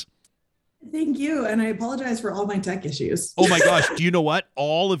for us. Thank you. And I apologize for all my tech issues. Oh my gosh. Do you know what?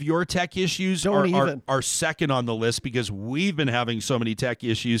 All of your tech issues are second on the list because we've been having so many tech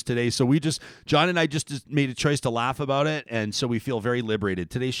issues today. So John and I just made a choice to laugh about it. And so we feel very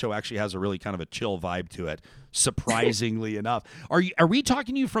liberated. Today's show actually has a really kind of a chill vibe to it, surprisingly enough. Are we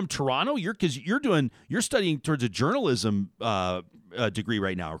talking to you from Toronto? You're studying towards a journalism degree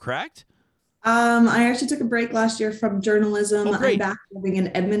right now, correct? I actually took a break last year from journalism. Oh, great. I'm back living in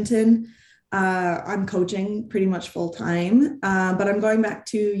Edmonton. I'm coaching pretty much full time, but I'm going back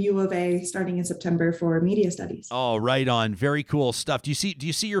to U of A starting in September for media studies. Oh, right on. Very cool stuff. Do you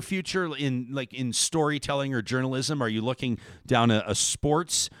see your future in storytelling or journalism? Are you looking down a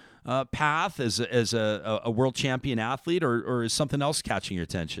sports path as a world champion athlete, or is something else catching your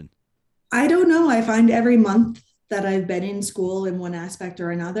attention? I don't know. I find every month that I've been in school in one aspect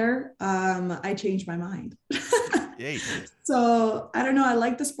or another, I change my mind. So I don't know. I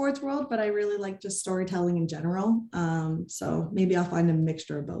like the sports world, but I really like just storytelling in general. So maybe I'll find a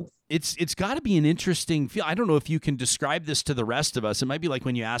mixture of both. It's got to be an interesting feel. I don't know if you can describe this to the rest of us. It might be like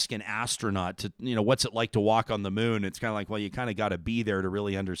when you ask an astronaut to, what's it like to walk on the moon? It's kind of like, well, you kind of got to be there to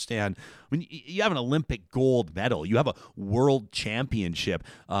really understand. When you have an Olympic gold medal, you have a world championship,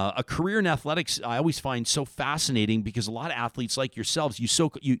 a career in athletics, I always find so fascinating because a lot of athletes like yourselves,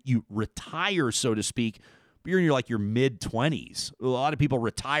 you retire, so to speak, but you're in your mid-20s. A lot of people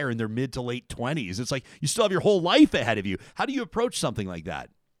retire in their mid to late 20s. It's like you still have your whole life ahead of you. How do you approach something like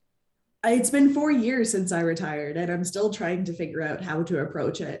that? It's been 4 years since I retired, and I'm still trying to figure out how to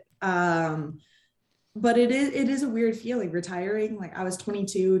approach it. But it is a weird feeling retiring. Like I was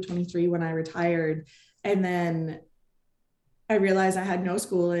 22, 23 when I retired, and then I realized I had no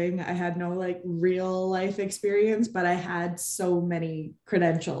schooling. I had no real life experience, but I had so many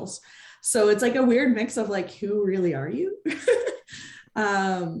credentials. So it's like a weird mix of who really are you?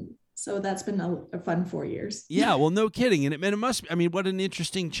 So that's been a fun 4 years. Yeah, well, no kidding. And it must, what an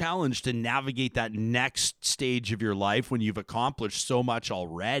interesting challenge to navigate that next stage of your life when you've accomplished so much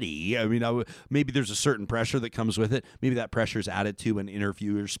already. Maybe there's a certain pressure that comes with it. Maybe that pressure is added to when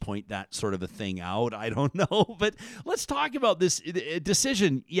interviewers point that sort of a thing out. I don't know. But let's talk about this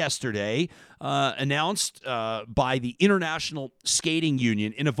decision yesterday announced by the International Skating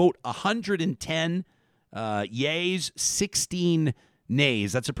Union in a vote 110 yays, 16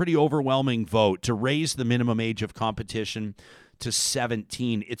 nays. That's a pretty overwhelming vote to raise the minimum age of competition to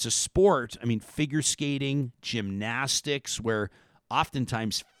 17. It's a sport, figure skating, gymnastics, where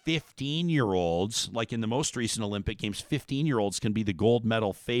oftentimes 15-year-olds, like in the most recent Olympic Games, 15-year-olds can be the gold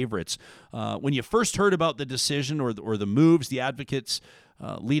medal favorites. When you first heard about the decision or the moves, the advocates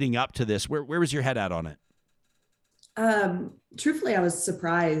leading up to this, where was your head at on it? Truthfully, I was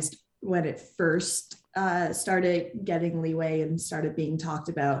surprised when it first started getting leeway and started being talked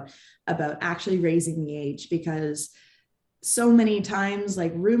about actually raising the age, because so many times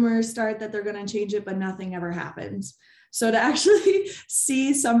rumors start that they're going to change it, but nothing ever happens. So to actually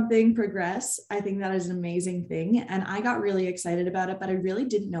see something progress, I think that is an amazing thing. And I got really excited about it, but I really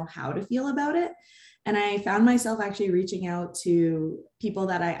didn't know how to feel about it. And I found myself actually reaching out to people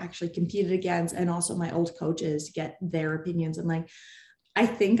that I actually competed against and also my old coaches to get their opinions. And I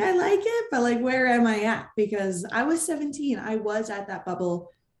think I like it, but like, where am I at? Because I was 17. I was at that bubble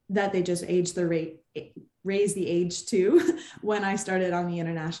that they just raised the age to when I started on the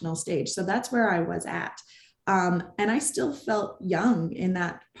international stage. So that's where I was at. And I still felt young in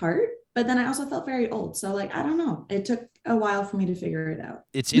that part, but then I also felt very old. So like, I don't know. It took a while for me to figure it out.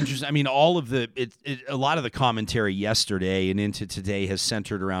 It's interesting. I mean, a lot of the commentary yesterday and into today has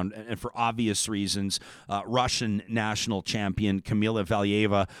centered around, and for obvious reasons, Russian national champion Kamila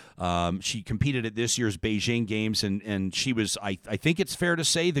Valieva. She competed at this year's Beijing Games, and she was, I think it's fair to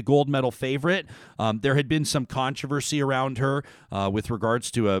say, the gold medal favorite. There had been some controversy around her with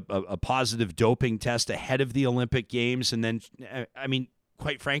regards to a positive doping test ahead of the Olympic Games, and then, I mean,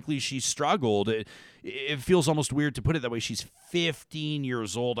 quite frankly, she struggled. It feels almost weird to put it that way. She's 15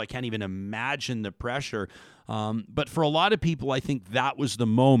 years old. I can't even imagine the pressure. But for a lot of people, I think that was the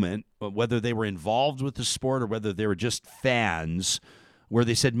moment, whether they were involved with the sport or whether they were just fans, where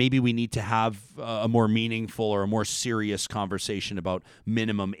they said maybe we need to have a more meaningful or a more serious conversation about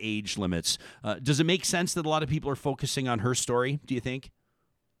minimum age limits. Does it make sense that a lot of people are focusing on her story, do you think?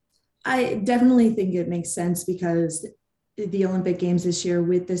 I definitely think it makes sense, because the Olympic Games this year,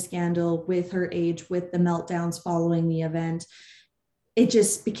 with the scandal, with her age, with the meltdowns following the event, it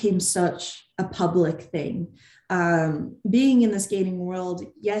just became such a public thing. Being in the skating world,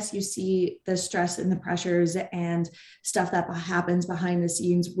 yes, you see the stress and the pressures and stuff that happens behind the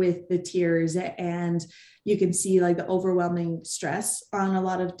scenes with the tears, and you can see like the overwhelming stress on a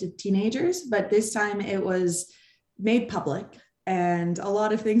lot of teenagers. But this time it was made public, and a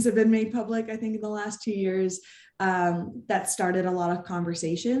lot of things have been made public, I think, in the last 2 years. That started a lot of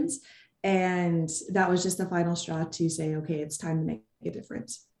conversations, and that was just the final straw to say, okay, it's time to make a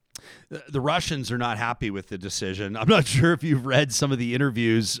difference. The Russians are not happy with the decision. I'm not sure if you've read some of the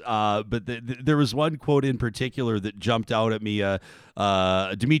interviews, but there was one quote in particular that jumped out at me.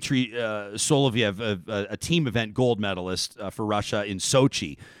 Dmitry Solovyev, a team event gold medalist for Russia in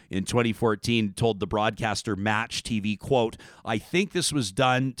Sochi in 2014, told the broadcaster Match TV, quote, "I think this was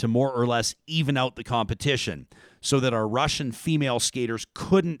done to more or less even out the competition so that our Russian female skaters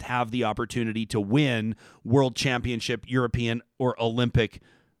couldn't have the opportunity to win world championship, European, or Olympic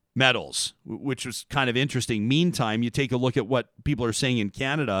medals," which was kind of interesting. Meantime, you take a look at what people are saying in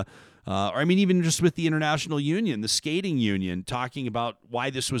Canada, or I mean, even just with the International Union, the skating union, talking about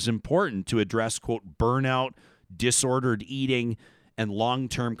why this was important to address, quote, burnout, disordered eating, and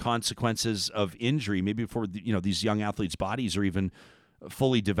long-term consequences of injury, maybe before these young athletes' bodies are even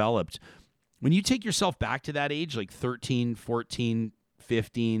fully developed. When you take yourself back to that age, like 13, 14,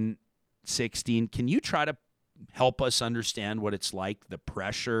 15, 16, can you try to help us understand what it's like, the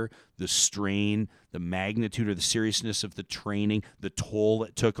pressure, the strain, the magnitude or the seriousness of the training, the toll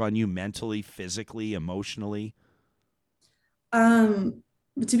it took on you mentally, physically, emotionally? To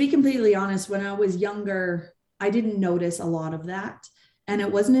be completely honest, when I was younger, I didn't notice a lot of that. And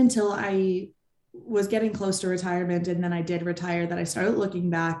it wasn't until I was getting close to retirement, and then I did retire, that I started looking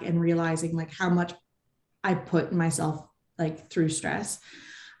back and realizing like how much I put myself like through stress.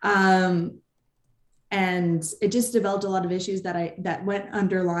 And it just developed a lot of issues that went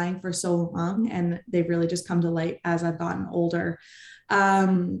underlying for so long, and they've really just come to light as I've gotten older.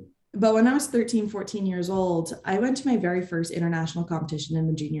 But when I was 13, 14 years old, I went to my very first international competition in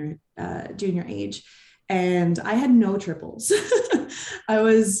the junior age, and I had no triples. I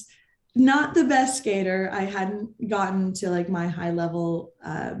was not the best skater. I hadn't gotten to like my high level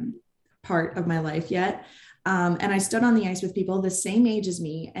part of my life yet. And I stood on the ice with people the same age as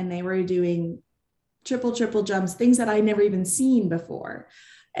me, and they were doing triple jumps, things that I'd never even seen before.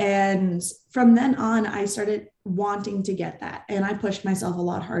 And from then on, I started wanting to get that. And I pushed myself a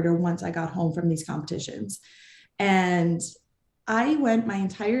lot harder once I got home from these competitions. And I went my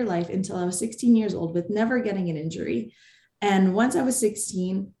entire life until I was 16 years old with never getting an injury. And once I was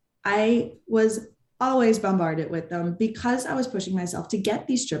 16, I was always bombarded with them because I was pushing myself to get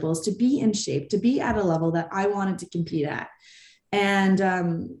these triples, to be in shape, to be at a level that I wanted to compete at. And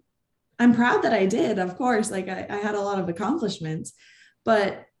I'm proud that I did, of course, like I had a lot of accomplishments,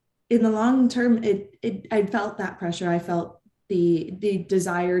 but in the long term, I felt that pressure. I felt the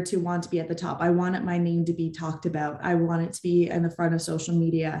desire to want to be at the top. I wanted my name to be talked about. I wanted to be in the front of social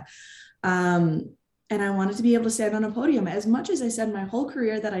media. And I wanted to be able to stand on a podium. As much as I said my whole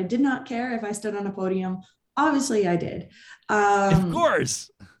career that I did not care if I stood on a podium, obviously I did. Of course.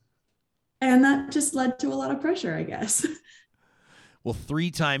 And that just led to a lot of pressure, I guess. Well,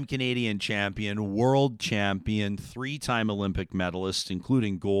 3-time Canadian champion, world champion, 3-time Olympic medalist,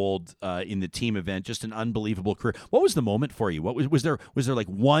 including gold in the team event. Just an unbelievable career. What was the moment for you? Was there like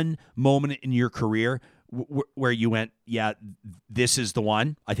one moment in your career where you went, yeah, this is the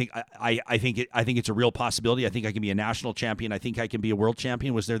one? I think it's a real possibility. I think I can be a national champion. I think I can be a world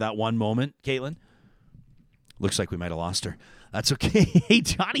champion. Was there that one moment, Kaetlyn? Looks like we might have lost her. That's okay. Hey,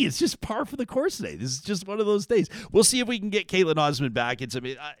 Johnny, it's just par for the course today. This is just one of those days. We'll see if we can get Kaetlyn Osmond back.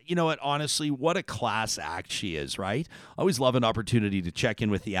 You know what? Honestly, what a class act she is, right? I always love an opportunity to check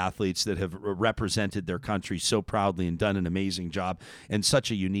in with the athletes that have represented their country so proudly and done an amazing job, and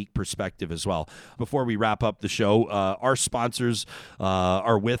such a unique perspective as well. Before we wrap up the show, our sponsors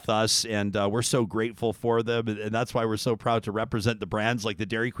are with us, and we're so grateful for them, and that's why we're so proud to represent the brands like the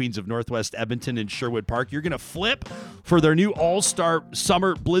Dairy Queens of Northwest Edmonton and Sherwood Park. You're going to flip for their new all-star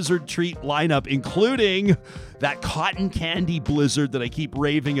summer blizzard treat lineup, including that cotton candy blizzard that I keep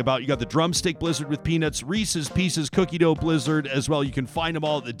raving about. You got the drumstick blizzard with peanuts, Reese's Pieces cookie dough blizzard as well. You can find them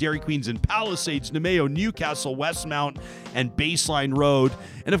all at the Dairy Queens in Palisades, Nemeo, Newcastle, Westmount, and Baseline Road.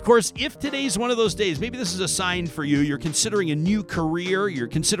 And of course, if today's one of those days, maybe this is a sign for you, you're considering a new career, you're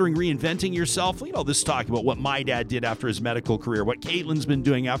considering reinventing yourself. You know, this talk about what my dad did after his medical career, what Kaetlyn's been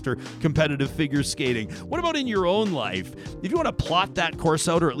doing after competitive figure skating. What about in your own life? If you want to plot that course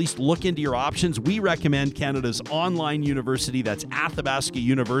out or at least look into your options, we recommend Canada's online university. That's Athabasca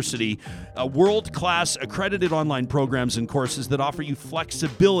University, world-class accredited online programs and courses that offer you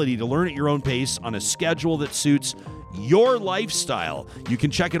flexibility to learn at your own pace on a schedule that suits your lifestyle. You can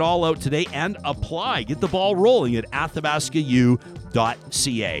check it all out today and apply. Get the ball rolling at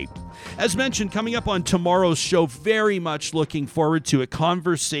athabascau.ca. As mentioned, coming up on tomorrow's show, very much looking forward to a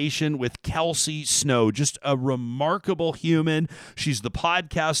conversation with Kelsey Snow. Just a remarkable human. She's the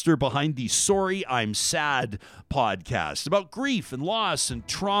podcaster behind the Sorry, I'm Sad podcast about grief and loss and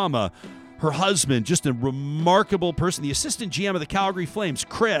trauma. Her husband, just a remarkable person. The assistant GM of the Calgary Flames,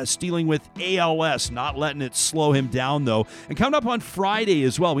 Chris, dealing with ALS, not letting it slow him down, though. And coming up on Friday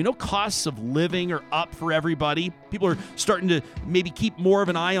as well, we know costs of living are up for everybody. People are starting to maybe keep more of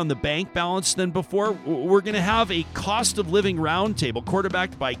an eye on the bank balance than before. We're going to have a cost of living roundtable,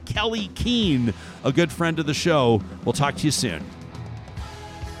 quarterbacked by Kelly Keane, a good friend of the show. We'll talk to you soon.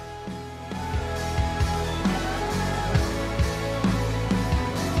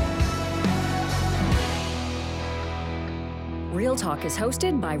 Real Talk is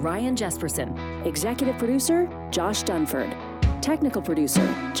hosted by Ryan Jespersen. Executive producer, Josh Dunford. Technical producer,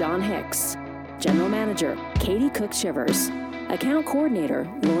 John Hicks. General manager, Katie Cook-Shivers. Account coordinator,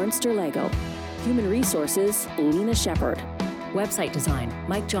 Lawrence Derlego. Human resources, Lena Shepard. Website design,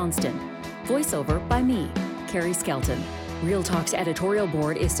 Mike Johnston. Voiceover by me, Carrie Skelton. Real Talk's editorial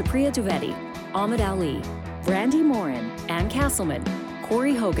board is Supriya Dwivedi, Ahmed Ali, Brandy Morin, Ann Castleman,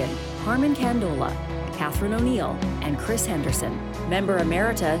 Corey Hogan, Harmon Candola, Catherine O'Neill, and Chris Henderson. Member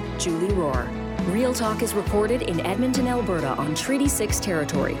Emerita, Julie Rohr. Real Talk is recorded in Edmonton, Alberta on Treaty 6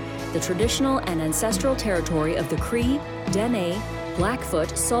 territory, the traditional and ancestral territory of the Cree, Dene,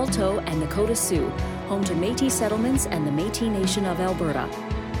 Blackfoot, Saulteaux, and Nakota Sioux, home to Métis settlements and the Métis Nation of Alberta.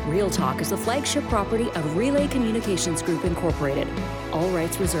 Real Talk is the flagship property of Relay Communications Group Incorporated. All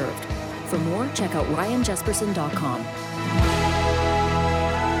rights reserved. For more, check out ryanjespersen.com.